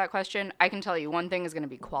answer that question. I can tell you one thing is going to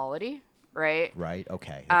be quality, right? Right.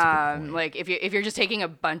 Okay. That's a good point. Like if you're just taking a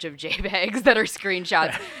bunch of JPEGs that are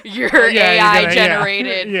screenshots, your Yeah, you're AI gonna-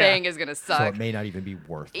 generated yeah. thing is gonna So suck. it may not even be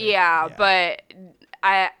worth it. Yeah, but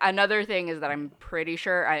another thing is that I'm pretty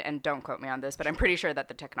sure, and don't quote me on this, but I'm pretty sure that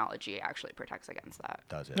the technology actually protects against that.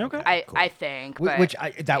 Does it? Okay. I think, Wh- but Which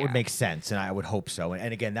that would yeah. make sense, and I would hope so.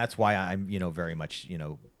 And again, that's why I'm very much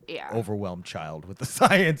Yeah. overwhelmed child with the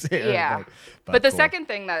science here. Yeah, but the cool. second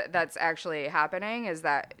thing that's actually happening is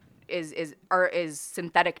that is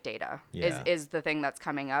synthetic data Yeah. is the thing that's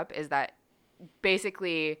coming up, is that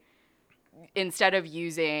basically instead of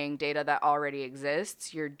using data that already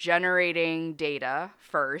exists, you're generating data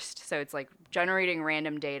first. So it's like generating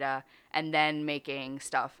random data and then making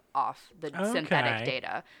stuff off the Okay. synthetic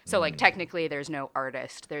data. So like technically there's no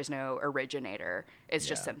artist, there's no originator. It's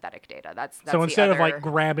just synthetic data. That's So the instead of other- like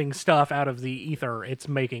grabbing stuff out of the ether, it's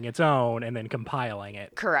making its own and then compiling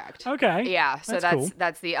it. Correct. Okay. Yeah, so That's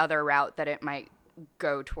that's cool. the other route that it might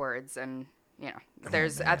go towards, and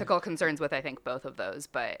there's ethical concerns with I think both of those,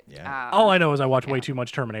 but Yeah. All I know is I watched way too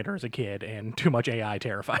much Terminator as a kid, and too much AI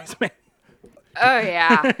terrifies me. oh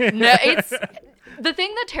yeah, no, it's the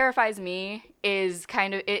thing that terrifies me is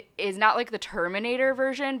kind of it is not like the Terminator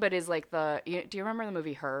version, but is like do you remember the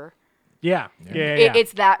movie Her? Yeah.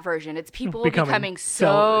 It's that version. It's people becoming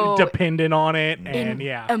so dependent on it, and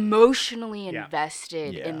emotionally Yeah.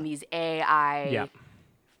 invested Yeah. in these AI Yeah.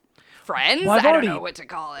 friends. Well, I've I already- don't know what to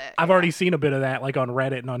call it. I've already seen a bit of that, like on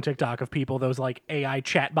Reddit and on TikTok, of people, those like AI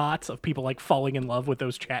chatbots, of people like falling in love with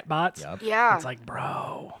those chatbots. Yep. Yeah. It's like,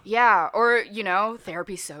 bro. Yeah, or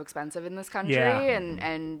therapy's so expensive in this country, Yeah.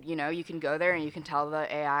 and you can go there and you can tell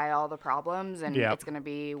the AI all the problems, and Yep. it's going to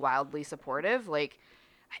be wildly supportive. Like,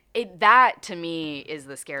 that to me is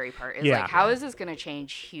the scary part. Is Yeah. like, how is this going to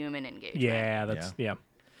change human engagement? Yeah, that's yeah.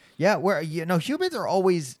 Yeah, where humans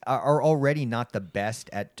are already not the best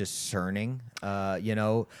at discerning.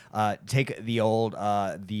 Take the old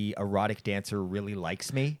the erotic dancer really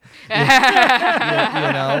likes me, or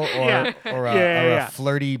a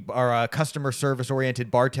flirty or a customer service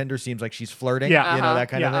oriented bartender seems like she's flirting. Yeah. That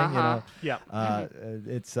kind of thing. Yeah.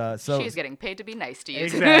 It's so She's getting paid to be nice to you.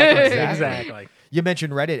 Exactly. You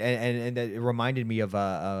mentioned Reddit, and it reminded me of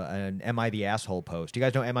an "Am I the Asshole" post. You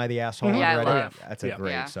guys know "Am I the Asshole" Yeah, I on Reddit? love. That's a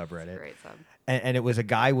great Yeah. subreddit. Great sub. And it was a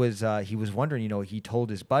guy he was wondering, he told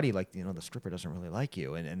his buddy, like, the stripper doesn't really like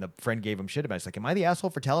you, and the friend gave him shit about it. It's like, am I the asshole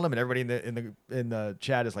for telling him? And everybody in the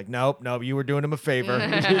chat is like, nope, you were doing him a favor.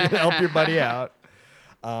 Help your buddy out.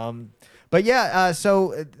 But yeah,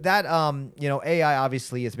 so that AI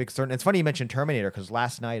obviously is a big concern. It's funny you mentioned Terminator, because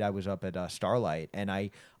last night I was up at Starlight, and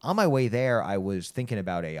on my way there I was thinking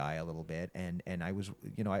about AI a little bit, and I was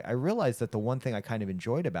I realized that the one thing I kind of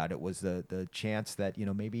enjoyed about it was the chance that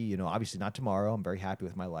maybe obviously not tomorrow, I'm very happy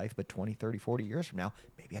with my life, but 20, 30, 40 years from now,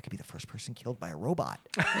 maybe I could be the first person killed by a robot.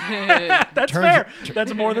 That's fair.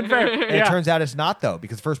 That's more than fair. And it turns out it's not, though,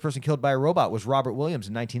 because the first person killed by a robot was Robert Williams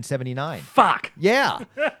in 1979. Fuck. Yeah.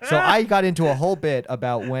 So I got into a whole bit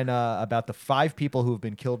about about the 5 people who have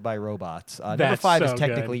been killed by robots. Number That's 5 is so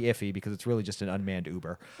technically iffy because it's really just an unmanned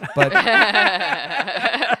Uber. But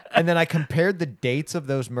and then I compared the dates of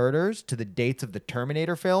those murders to the dates of the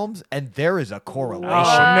Terminator films, and there is a correlation. Oh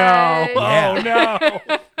no. Yeah. Oh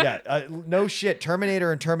no. Yeah, no shit.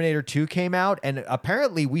 Terminator and Terminator 2 came out, and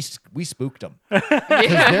apparently we spooked them, because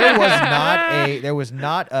there was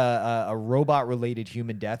not a robot related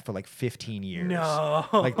human death for like 15 years. No.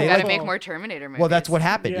 Like They gotta make more Terminator movies. Well, that's what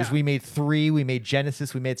happened. Yeah. Is we made 3, we made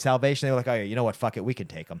Genesis, we made Salvation. They were like, oh yeah, you know what? Fuck it, we can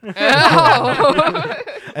take them.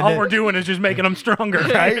 All we're doing is just making them stronger.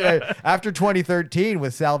 Right? After 2013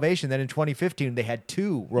 with Salvation, then in 2015 they had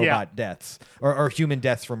 2 robot deaths or human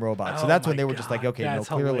deaths from robots. So Oh that's when my they were just like, God, okay, that's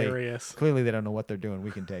hilarious. clearly they don't know what they're doing.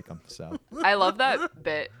 We can take them. So I love that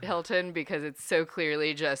bit, Hilton, because it's so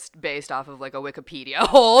clearly just based off of like a Wikipedia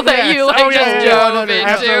hole that Yes. you like Oh, yeah, just yeah, dove into.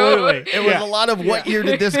 Absolutely. it was a lot of what year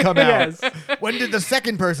did this come out? Yes. When did the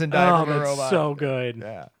second person die Oh, from a that's robot? so good.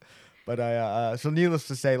 Yeah. But so needless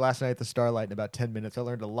to say, last night at the Starlight, in about 10 minutes, I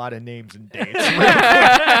learned a lot of names and dates.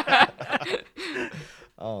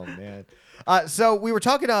 Oh, man. So we were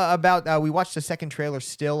talking about, we watched the second trailer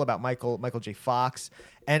still about Michael J. Fox,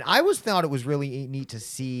 and I thought it was really neat to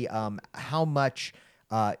see how much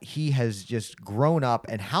he has just grown up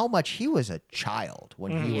and how much he was a child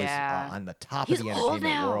when he was on the top He's of the old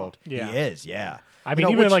entertainment now. world. Yeah. He is, yeah. I mean,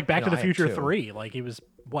 even which, like Back to the I am Future too. 3, like he was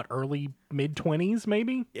early mid-20s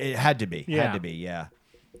maybe? It had to be. Yeah. Had to be. Yeah.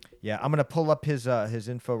 Yeah. I'm gonna pull up his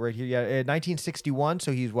info right here. Yeah. 1961.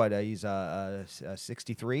 So he's what? He's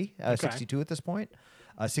 63, 62 at this point.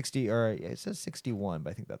 60 or it says 61,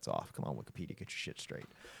 but I think that's off. Come on, Wikipedia, get your shit straight.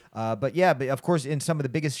 But of course, in some of the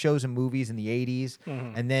biggest shows and movies in the 80s,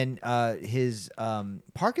 and then his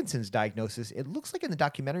Parkinson's diagnosis. It looks like in the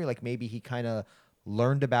documentary, like maybe he kind of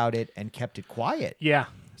learned about it and kept it quiet. Yeah.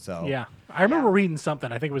 So Yeah. I remember reading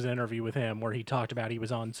something, I think it was an interview with him, where he talked about he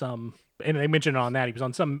was on some, and they mentioned on that, he was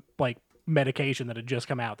on some like medication that had just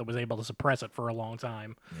come out that was able to suppress it for a long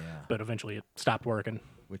time. Yeah. But eventually it stopped working.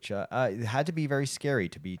 Which it had to be very scary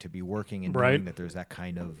to be working and Right. knowing that there's that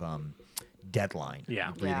kind of deadline breathing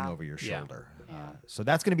Yeah. over your Yeah. shoulder. So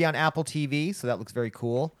that's going to be on Apple TV, so that looks very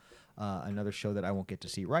cool. Another show that I won't get to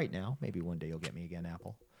see right now. Maybe one day you'll get me again,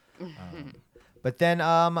 Apple. But then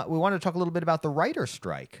we want to talk a little bit about the writer's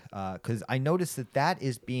strike because I noticed that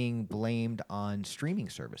is being blamed on streaming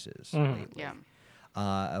services lately.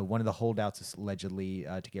 One of the holdouts is allegedly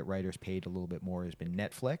to get writers paid a little bit more has been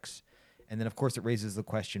Netflix. And then, of course, it raises the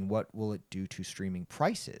question, what will it do to streaming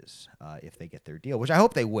prices if they get their deal? Which I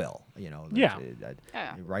hope they will.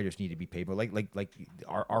 Writers need to be paid more. Like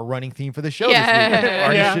our running theme for the show this week.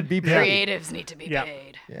 Artists should be paid. Creatives need to be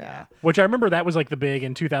paid. Yeah. Which I remember that was like the big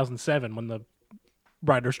in 2007 when the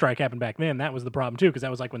writer strike happened back then. That was the problem too, because that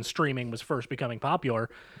was like when streaming was first becoming popular.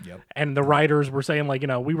 Yep. And the writers were saying like,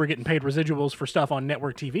 we were getting paid residuals for stuff on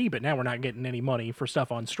network TV, but now we're not getting any money for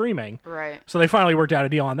stuff on streaming. Right. So they finally worked out a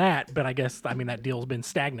deal on that, but I guess that deal's been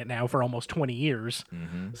stagnant now for almost 20 years.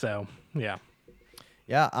 So, yeah.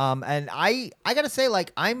 Yeah, and I gotta say,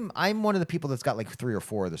 like, I'm one of the people that's got like 3 or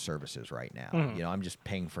 4 of the services right now. I'm just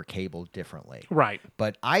paying for cable differently. Right.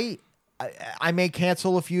 But I may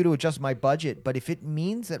cancel a few to adjust my budget, but if it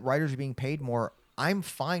means that writers are being paid more, I'm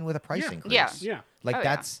fine with a price increase. Yeah. Like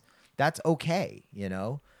that's okay,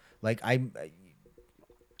 Like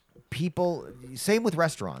people, same with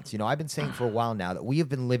restaurants. I've been saying for a while now that we have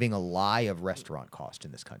been living a lie of restaurant cost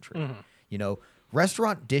in this country.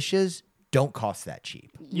 Restaurant dishes don't cost that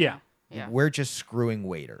cheap. Yeah. Yeah. We're just screwing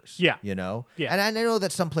waiters. Yeah. Yeah. Yeah. And I know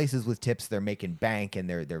that some places with tips they're making bank and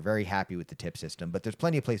they're very happy with the tip system, but there's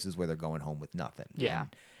plenty of places where they're going home with nothing. Yeah.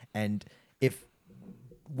 And if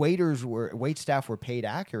wait staff were paid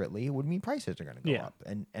accurately, it would mean prices are going to go up.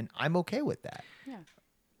 And I'm okay with that. Yeah.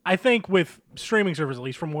 I think with streaming service, at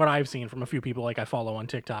least from what I've seen from a few people like I follow on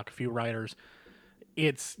TikTok, a few writers,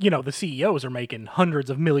 it's, the CEOs are making hundreds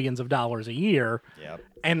of millions of dollars a year. Yep.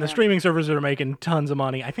 And the streaming services are making tons of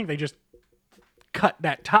money. I think they just cut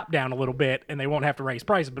that top down a little bit and they won't have to raise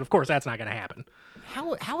prices. But of course, that's not going to happen.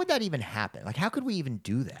 How would that even happen? Like, how could we even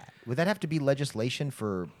do that? Would that have to be legislation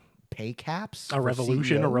for pay caps? A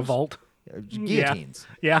revolution, CEOs? a revolt. Guillotines.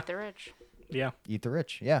 Yeah. The rich. Yeah. Eat the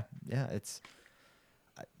rich. Yeah. Yeah.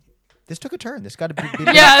 This took a turn. This got to be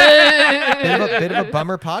bit of a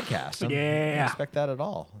bummer podcast. I didn't expect that at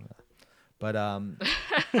all. But I'm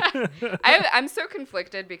so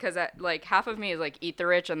conflicted because half of me is like eat the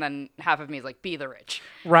rich and then half of me is like be the rich.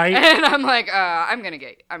 Right. And I'm like I'm gonna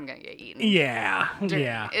get eaten. Yeah.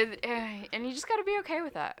 Yeah. And you just got to be okay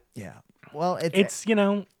with that. Yeah. Well, it's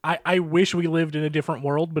I wish we lived in a different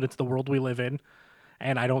world, but it's the world we live in,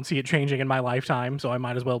 and I don't see it changing in my lifetime, so I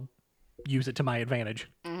might as well use it to my advantage.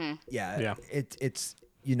 Yeah. It's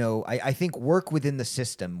I think work within the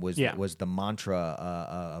system was the mantra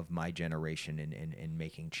of my generation in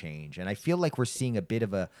making change. And I feel like we're seeing a bit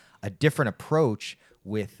of a different approach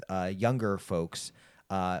with younger folks,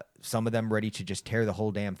 some of them ready to just tear the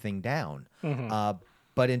whole damn thing down.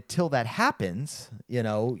 But until that happens,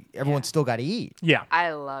 everyone's still got to eat. Yeah.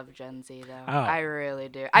 I love Gen Z though. Oh. I really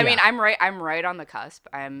do. I mean, I'm right on the cusp.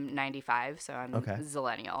 I'm 95, so I'm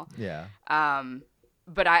zillennial. Yeah.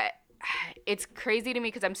 But it's crazy to me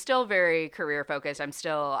because I'm still very career focused. I'm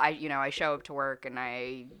still, I show up to work and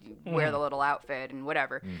I wear the little outfit and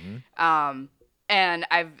whatever. And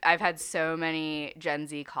I've had so many Gen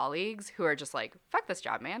Z colleagues who are just like, fuck this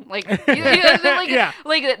job, man. Like,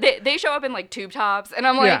 they show up in like tube tops and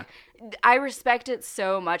I'm like, I respect it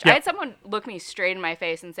so much. I had someone look me straight in my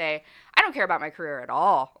face and say, I don't care about my career at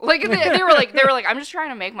all. Like they were like, I'm just trying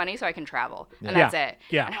to make money so I can travel, and that's it.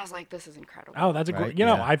 Yeah. And I was like, this is incredible. Oh, that's a great.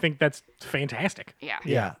 I think that's fantastic.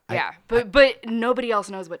 Yeah. But nobody else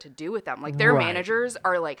knows what to do with them. Like their managers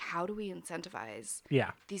are like, how do we incentivize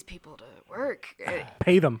these people to work?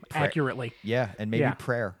 Pay them accurately. Yeah, and maybe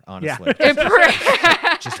prayer, honestly.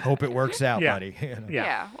 Just hope it works out, buddy.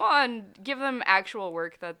 Yeah. Well, and give them actual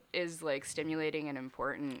work that is like stimulating and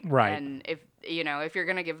important. Right. And if you're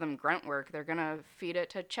gonna give them grunt work, they're gonna feed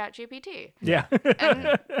it to ChatGPT. Yeah.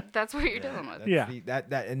 And that's what you're dealing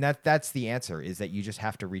with. That's the answer, is that you just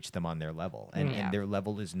have to reach them on their level, and their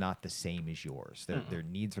level is not the same as yours. Their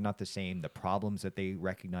needs are not the same. The problems that they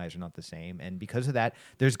recognize are not the same, and because of that,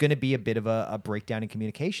 there's going to be a bit of a breakdown in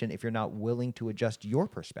communication if you're not willing to adjust your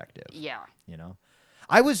perspective. Yeah.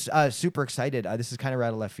 I was super excited. This is kind of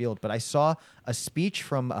out of left field, but I saw a speech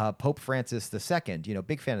from Pope Francis II,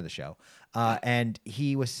 big fan of the show. And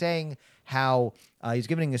he was saying how he's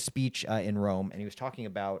giving a speech in Rome, and he was talking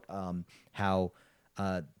about how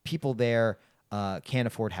people there can't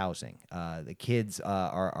afford housing. The kids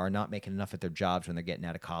are not making enough at their jobs when they're getting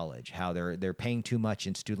out of college, how they're paying too much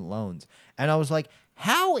in student loans. And I was like,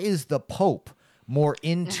 how is the Pope more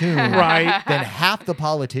in tune Right. than half the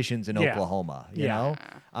politicians in Yeah. Oklahoma. You Yeah.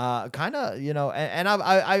 know, kind of. You know, and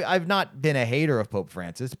I've not been a hater of Pope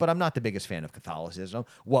Francis, but I'm not the biggest fan of Catholicism.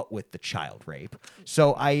 What with the child rape,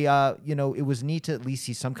 so you know, it was neat to at least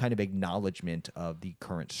see some kind of acknowledgement of the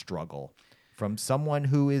current struggle from someone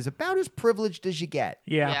who is about as privileged as you get.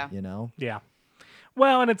 Yeah. You know. Yeah.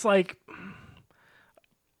 Well, and it's like,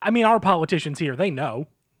 I mean, our politicians here, they know.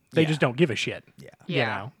 They Yeah. just don't give a shit. Yeah. You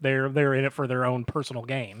Yeah. know, they're in it for their own personal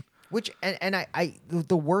gain. Which and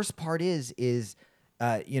the worst part is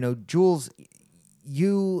you know, Jules,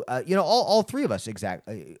 you know, all three of us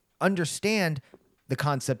exactly understand the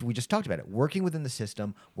concept we just talked about, it working within the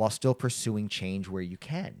system while still pursuing change where you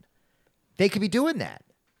can. They could be doing that.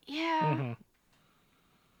 Yeah. Mm-hmm.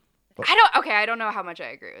 I don't know how much I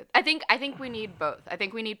agree with. I think we need both. I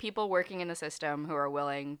think we need people working in the system who are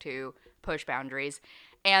willing to push boundaries,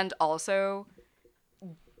 and also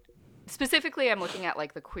specifically I'm looking at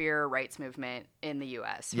like the queer rights movement in the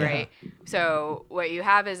US, right? So what you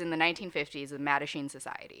have is in the 1950s the Mattachine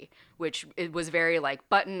Society, which it was very like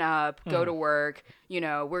button up, go to work, you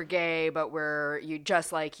know, we're gay but we're you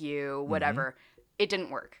just like you, whatever. It didn't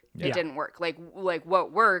work. Yeah. It didn't work. Like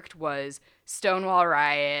what worked was Stonewall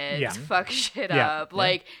riots, Yeah. fuck shit Yeah. up,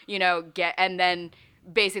 like, you know, and then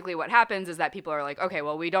basically what happens is that people are like, okay,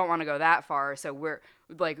 well, we don't want to go that far, so we're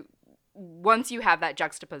like, once you have that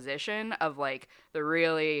juxtaposition of like the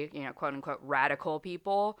really, you know, quote unquote radical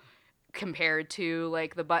people compared to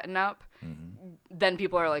like the button up, then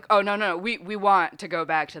people are like, oh no, we want to go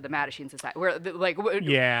back to the Mattachine Society. We're like,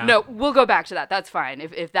 Yeah. no, we'll go back to that. That's fine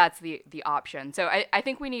if that's the option. So I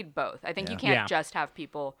think we need both. I think you can't Yeah. just have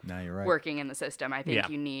people No, you're right. working in the system. I think Yeah.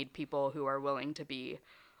 you need people who are willing to be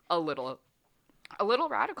a little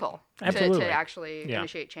radical Absolutely. to actually Yeah.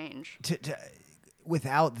 initiate change.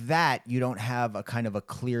 Without that, you don't have a kind of a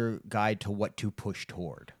clear guide to what to push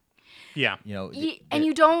toward. Yeah. You know, And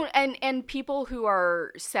you don't, and people who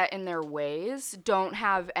are set in their ways don't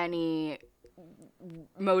have any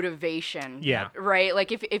motivation. Yeah. Right?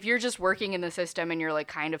 Like if you're just working in the system and you're like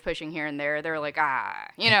kind of pushing here and there, they're like,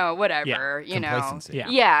 you know, whatever, you know. Complacency. Yeah.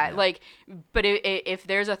 Yeah, like, but if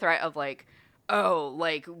there's a threat of like, oh,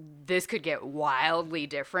 like this could get wildly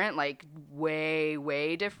different, like way,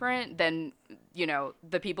 way different, then, you know,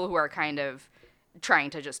 the people who are kind of trying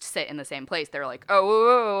to just sit in the same place, they're like,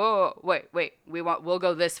 oh, whoa, wait, we'll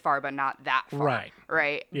go this far, but not that far.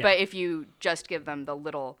 Right. Yeah. But if you just give them the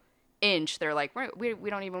little inch, they're like, we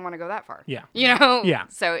don't even want to go that far. Yeah. You know? Yeah.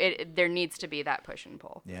 So there needs to be that push and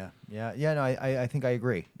pull. Yeah. No, I think I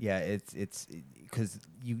agree. Yeah, it's because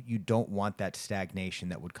you don't want that stagnation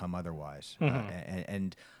that would come otherwise,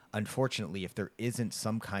 and unfortunately, if there isn't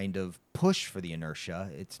some kind of push for the inertia,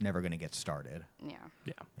 it's never going to get started. Yeah.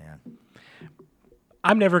 Yeah.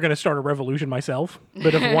 I'm never going to start a revolution myself,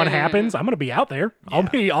 but if one happens, I'm going to be out there.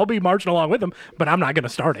 I'll be marching along with them, but I'm not going to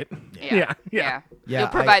Yeah. start it. Yeah. Yeah, You'll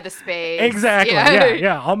provide the space. Exactly.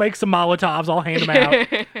 Yeah. I'll make some Molotovs. I'll hand them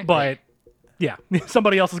out. But yeah,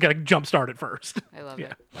 somebody else is going to jumpstart it first. I love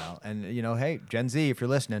it. Well, and you know, hey, Gen Z, if you're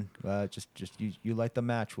listening, just you light the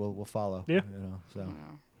match, we'll follow. Yeah. You know, so.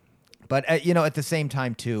 But you know, at the same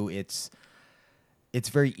time too, it's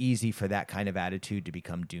very easy for that kind of attitude to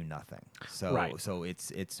become do nothing. So Right. so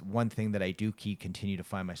it's one thing that I do continue to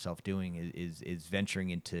find myself doing is venturing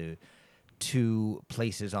into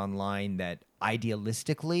places online that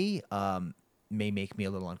idealistically may make me a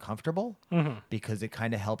little uncomfortable because it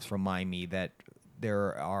kind of helps remind me that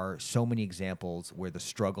there are so many examples where the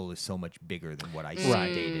struggle is so much bigger than what I see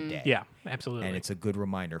Right. day to day. Yeah, absolutely. And it's a good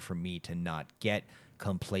reminder for me to not get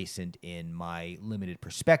complacent in my limited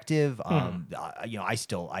perspective. You know,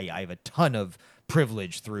 I have a ton of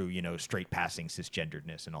privilege through, you know, straight passing,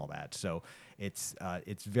 cisgenderedness and all that. So it's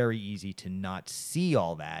very easy to not see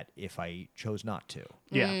all that if I chose not to.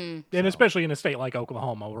 Yeah. And especially in a state like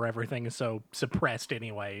Oklahoma where everything is so suppressed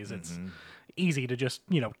anyways, it's easy to just,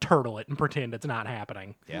 you know, turtle it and pretend it's not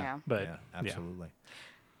happening. Yeah. But Yeah, absolutely.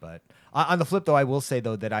 But on the flip, though, I will say,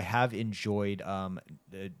 though, that I have enjoyed,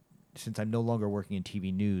 since I'm no longer working in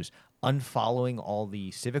TV news, unfollowing all the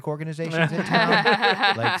civic organizations in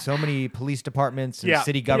town. Like so many police departments and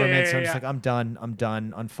city governments. I'm just like, I'm done.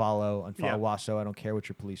 Unfollow WASO. I don't care what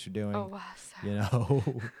your police are doing. Oh, wow. You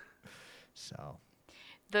know? So.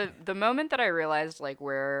 The moment that I realized like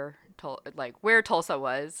where Tulsa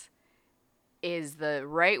was is the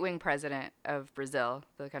right-wing president of Brazil,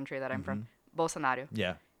 the country that I'm from, Bolsonaro,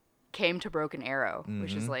 Yeah. came to Broken Arrow,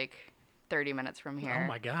 which is like 30 minutes from here. Oh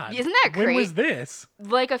my God! Isn't that crazy? When was this?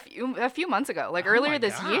 Like a few months ago, like earlier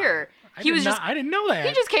this God. year. I didn't know that.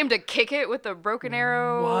 He just came to kick it with the Broken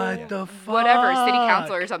Arrow. What the fuck? Whatever, city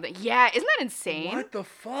council or something. Yeah, isn't that insane? What the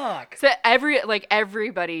fuck? So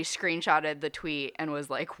everybody screenshotted the tweet and was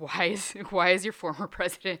like, "Why is your former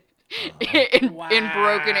president in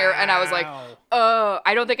Broken Arrow?" And I was like, "Oh,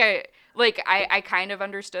 I don't think I kind of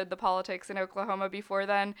understood the politics in Oklahoma before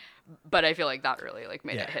then, but I feel like that really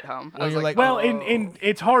made it hit home." I was like, well, and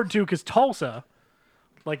it's hard too because Tulsa,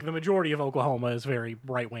 like the majority of Oklahoma is very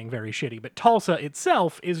right wing, very shitty, but Tulsa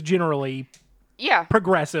itself is generally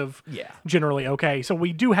progressive, generally okay. So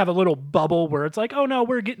we do have a little bubble where it's like, oh no,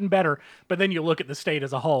 we're getting better, but then you look at the state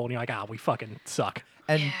as a whole and you're like, we fucking suck.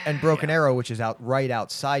 And Broken Arrow, which is right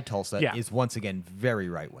outside Tulsa, is once again very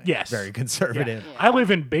right wing. Yes. Very conservative. I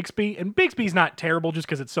live in Bixby, and Bixby's not terrible just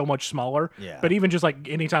because it's so much smaller. Yeah. But even just like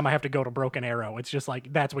anytime I have to go to Broken Arrow, it's just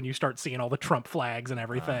like that's when you start seeing all the Trump flags and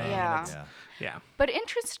everything. Yeah. But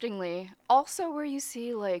interestingly, also where you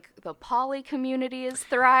see like the poly community is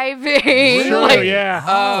thriving. Sure, yeah.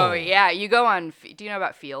 Oh, yeah. You go on. Do you know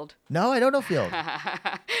about Field? No, I don't know Field.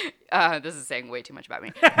 This is saying way too much about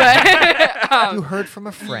me. But, you heard from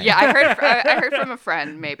a friend. Yeah, I heard from a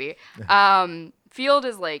friend, maybe. Field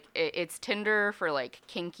is like, it's Tinder for like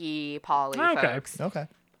kinky poly folks. Okay.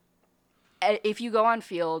 If you go on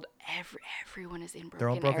Field, everyone is in Broken Arrow. They're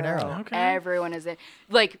all Broken Arrow. Okay. Everyone is in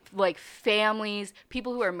like families,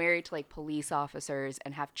 people who are married to like police officers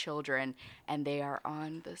and have children, and they are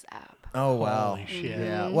on this app. Oh wow! Holy shit.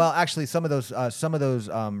 Yeah. Well, actually, some of those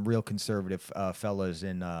real conservative fellas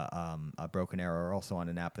in Broken Arrow are also on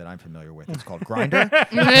an app that I'm familiar with. It's called Grindr.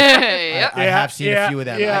 Yep. I have seen a few of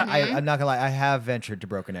them. Yeah. I'm not gonna lie. I have ventured to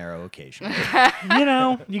Broken Arrow occasionally,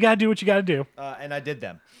 You gotta do what you gotta do. and I did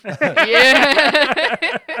them. Yeah.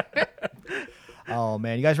 Oh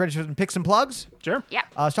man, you guys ready to pick some plugs? Sure. Yeah.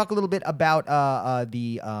 Let's talk a little bit about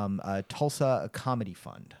the Tulsa Comedy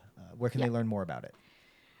Fund. Where can they learn more about it?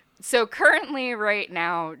 So currently, right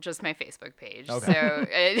now, just my Facebook page.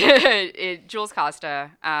 Okay. So Jules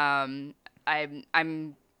Costa. I'm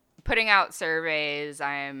putting out surveys.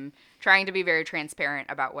 I'm trying to be very transparent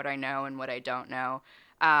about what I know and what I don't know.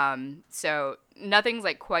 So nothing's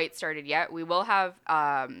like quite started yet. We will have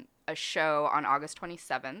a show on August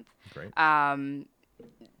 27th. Great.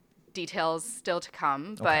 Details still to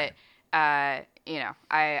come, Okay. but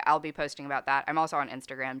I'll be posting about that. I'm also on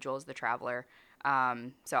Instagram, Jules the Traveler.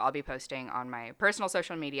 So I'll be posting on my personal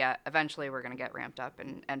social media. Eventually, we're going to get ramped up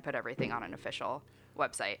and put everything on an official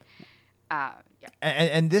website.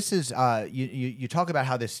 And this is you talk about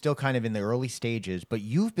how this is still kind of in the early stages, but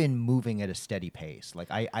you've been moving at a steady pace. Like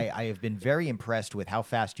I have been very impressed with how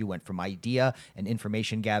fast you went from idea and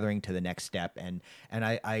information gathering to the next step, and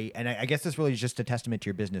I guess this really is just a testament to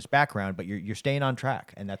your business background, but you're staying on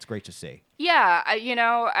track, and that's great to see. Yeah,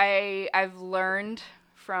 I've learned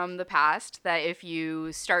from the past that if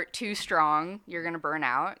you start too strong, you're going to burn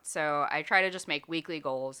out. So I try to just make weekly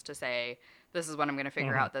goals to say, this is what I'm going to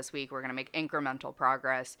figure out this week. We're going to make incremental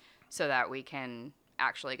progress so that we can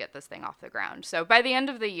actually get this thing off the ground. So by the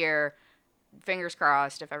end of the year, fingers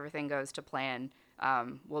crossed, if everything goes to plan,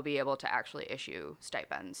 we'll be able to actually issue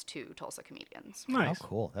stipends to Tulsa comedians. Nice. Oh,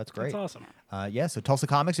 cool. That's great. That's awesome. So Tulsa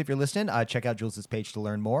Comics, if you're listening, check out Jules' page to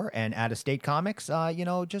learn more. And Out of State Comics,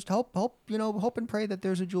 just hope and pray that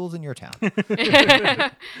there's a Jules in your town.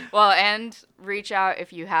 Well, and reach out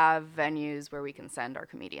if you have venues where we can send our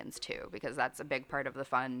comedians to, because that's a big part of the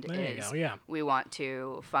fund. There you go, yeah. We want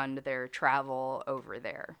to fund their travel over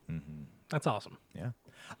there. Mm-hmm. That's awesome. Yeah.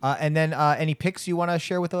 And then any picks you want to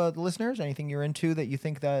share with the listeners? Anything you're into that you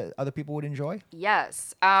think that other people would enjoy?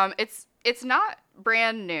 Yes. It's not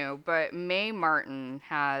brand new, but Mae Martin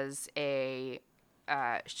has a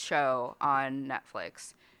show on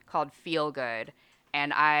Netflix called Feel Good,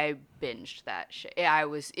 and I binged that shit.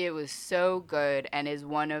 It was so good, and is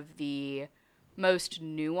one of the most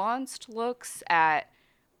nuanced looks at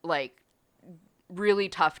like really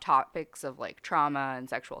tough topics of like trauma and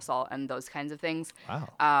sexual assault and those kinds of things.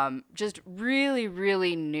 Wow. Just really,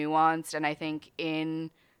 really nuanced. And I think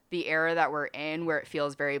in the era that we're in, where it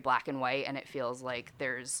feels very black and white and it feels like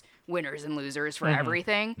there's winners and losers for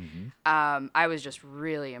everything, I was just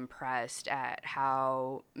really impressed at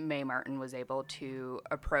how Mae Martin was able to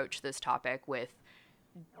approach this topic with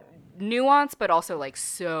nuance, but also like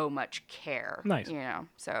so much care. Nice.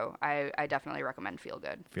 So I definitely recommend Feel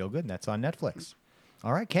Good. Feel Good, and that's on Netflix.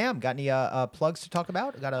 All right, Cam, got any plugs to talk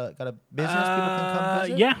about? Got a business people can come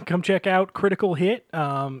visit? Yeah, come check out Critical Hit,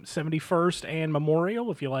 71st and Memorial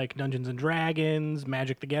if you like Dungeons and Dragons,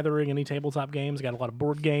 Magic the Gathering, any tabletop games. Got a lot of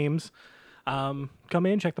board games. come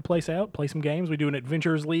in, check the place out, play some games. We do an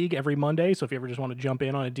Adventures League every Monday, so if you ever just want to jump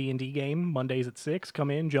in on a D&D game, Mondays at 6,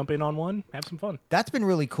 come in, jump in on one, have some fun. That's been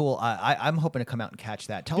really cool. I'm hoping to come out and catch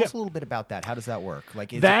that. Tell us a little bit about that. How does that work?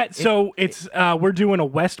 Like it's we're doing a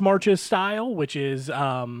West Marches style, which is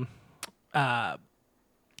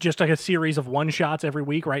just like a series of one-shots every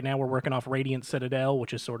week. Right now we're working off Radiant Citadel,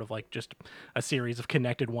 which is sort of like just a series of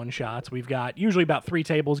connected one-shots. We've got usually about 3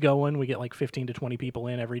 tables going. We get like 15 to 20 people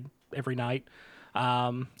in every night.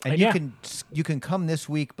 And you can come this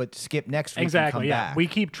week, but skip next week. Exactly. And come back. We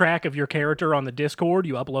keep track of your character on the Discord.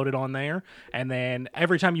 You upload it on there, and then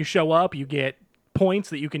every time you show up, you get points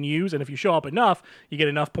that you can use. And if you show up enough, you get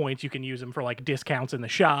enough points. You can use them for like discounts in the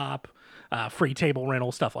shop, free table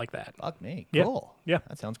rental, stuff like that. Fuck me. Yeah. Cool. Yeah.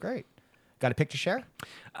 That sounds great. Got a pick to share?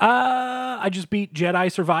 I just beat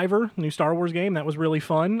Jedi Survivor, new Star Wars game. That was really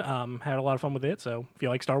fun. Had a lot of fun with it. So if you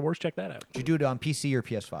like Star Wars, check that out. Did you do it on PC or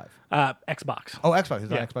PS5? Xbox. Oh, Xbox.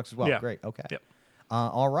 It's Yeah. on Xbox as well. Yeah. Great. Okay. Yep.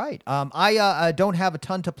 All right. I don't have a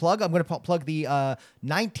ton to plug. I'm going to plug the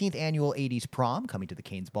 19th annual 80s prom coming to the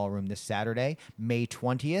Canes Ballroom this Saturday, May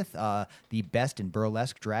 20th. The best in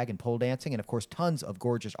burlesque, drag, and pole dancing, and of course, tons of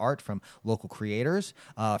gorgeous art from local creators.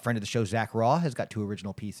 Friend of the show, Zach Raw, has got 2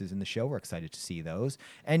 original pieces in the show. We're excited to see those.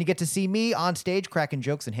 And you get to see me on stage cracking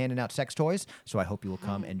jokes and handing out sex toys. So I hope you will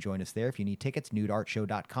come and join us there. If you need tickets,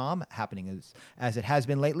 nudeartshow.com, happening as it has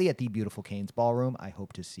been lately at the beautiful Canes Ballroom. I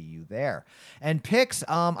hope to see you there. And picks.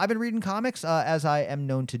 I've been reading comics as I am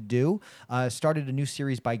known to do. Started a new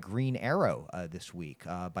series by Green Arrow this week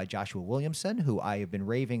by Joshua Williamson, who I have been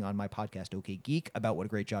raving on my podcast OK Geek about what a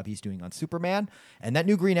great job he's doing on Superman. And that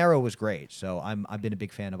new Green Arrow was great. So I've been a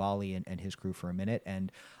big fan of Ollie and his crew for a minute.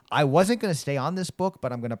 And I wasn't going to stay on this book,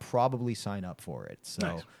 but I'm going to probably sign up for it. So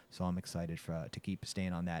Nice. So I'm excited to keep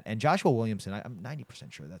staying on that. And Joshua Williamson, I'm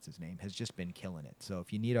 90% sure that's his name, has just been killing it. So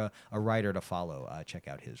if you need a writer to follow, check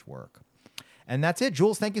out his work. And that's it.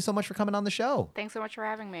 Jules, thank you so much for coming on the show. Thanks so much for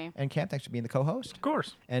having me. And Cam, thanks for being the co-host. Of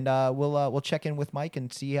course. And we'll check in with Mike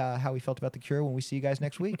and see how he felt about The Cure when we see you guys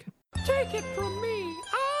next week. Take it from me.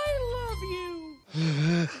 I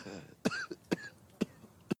love you.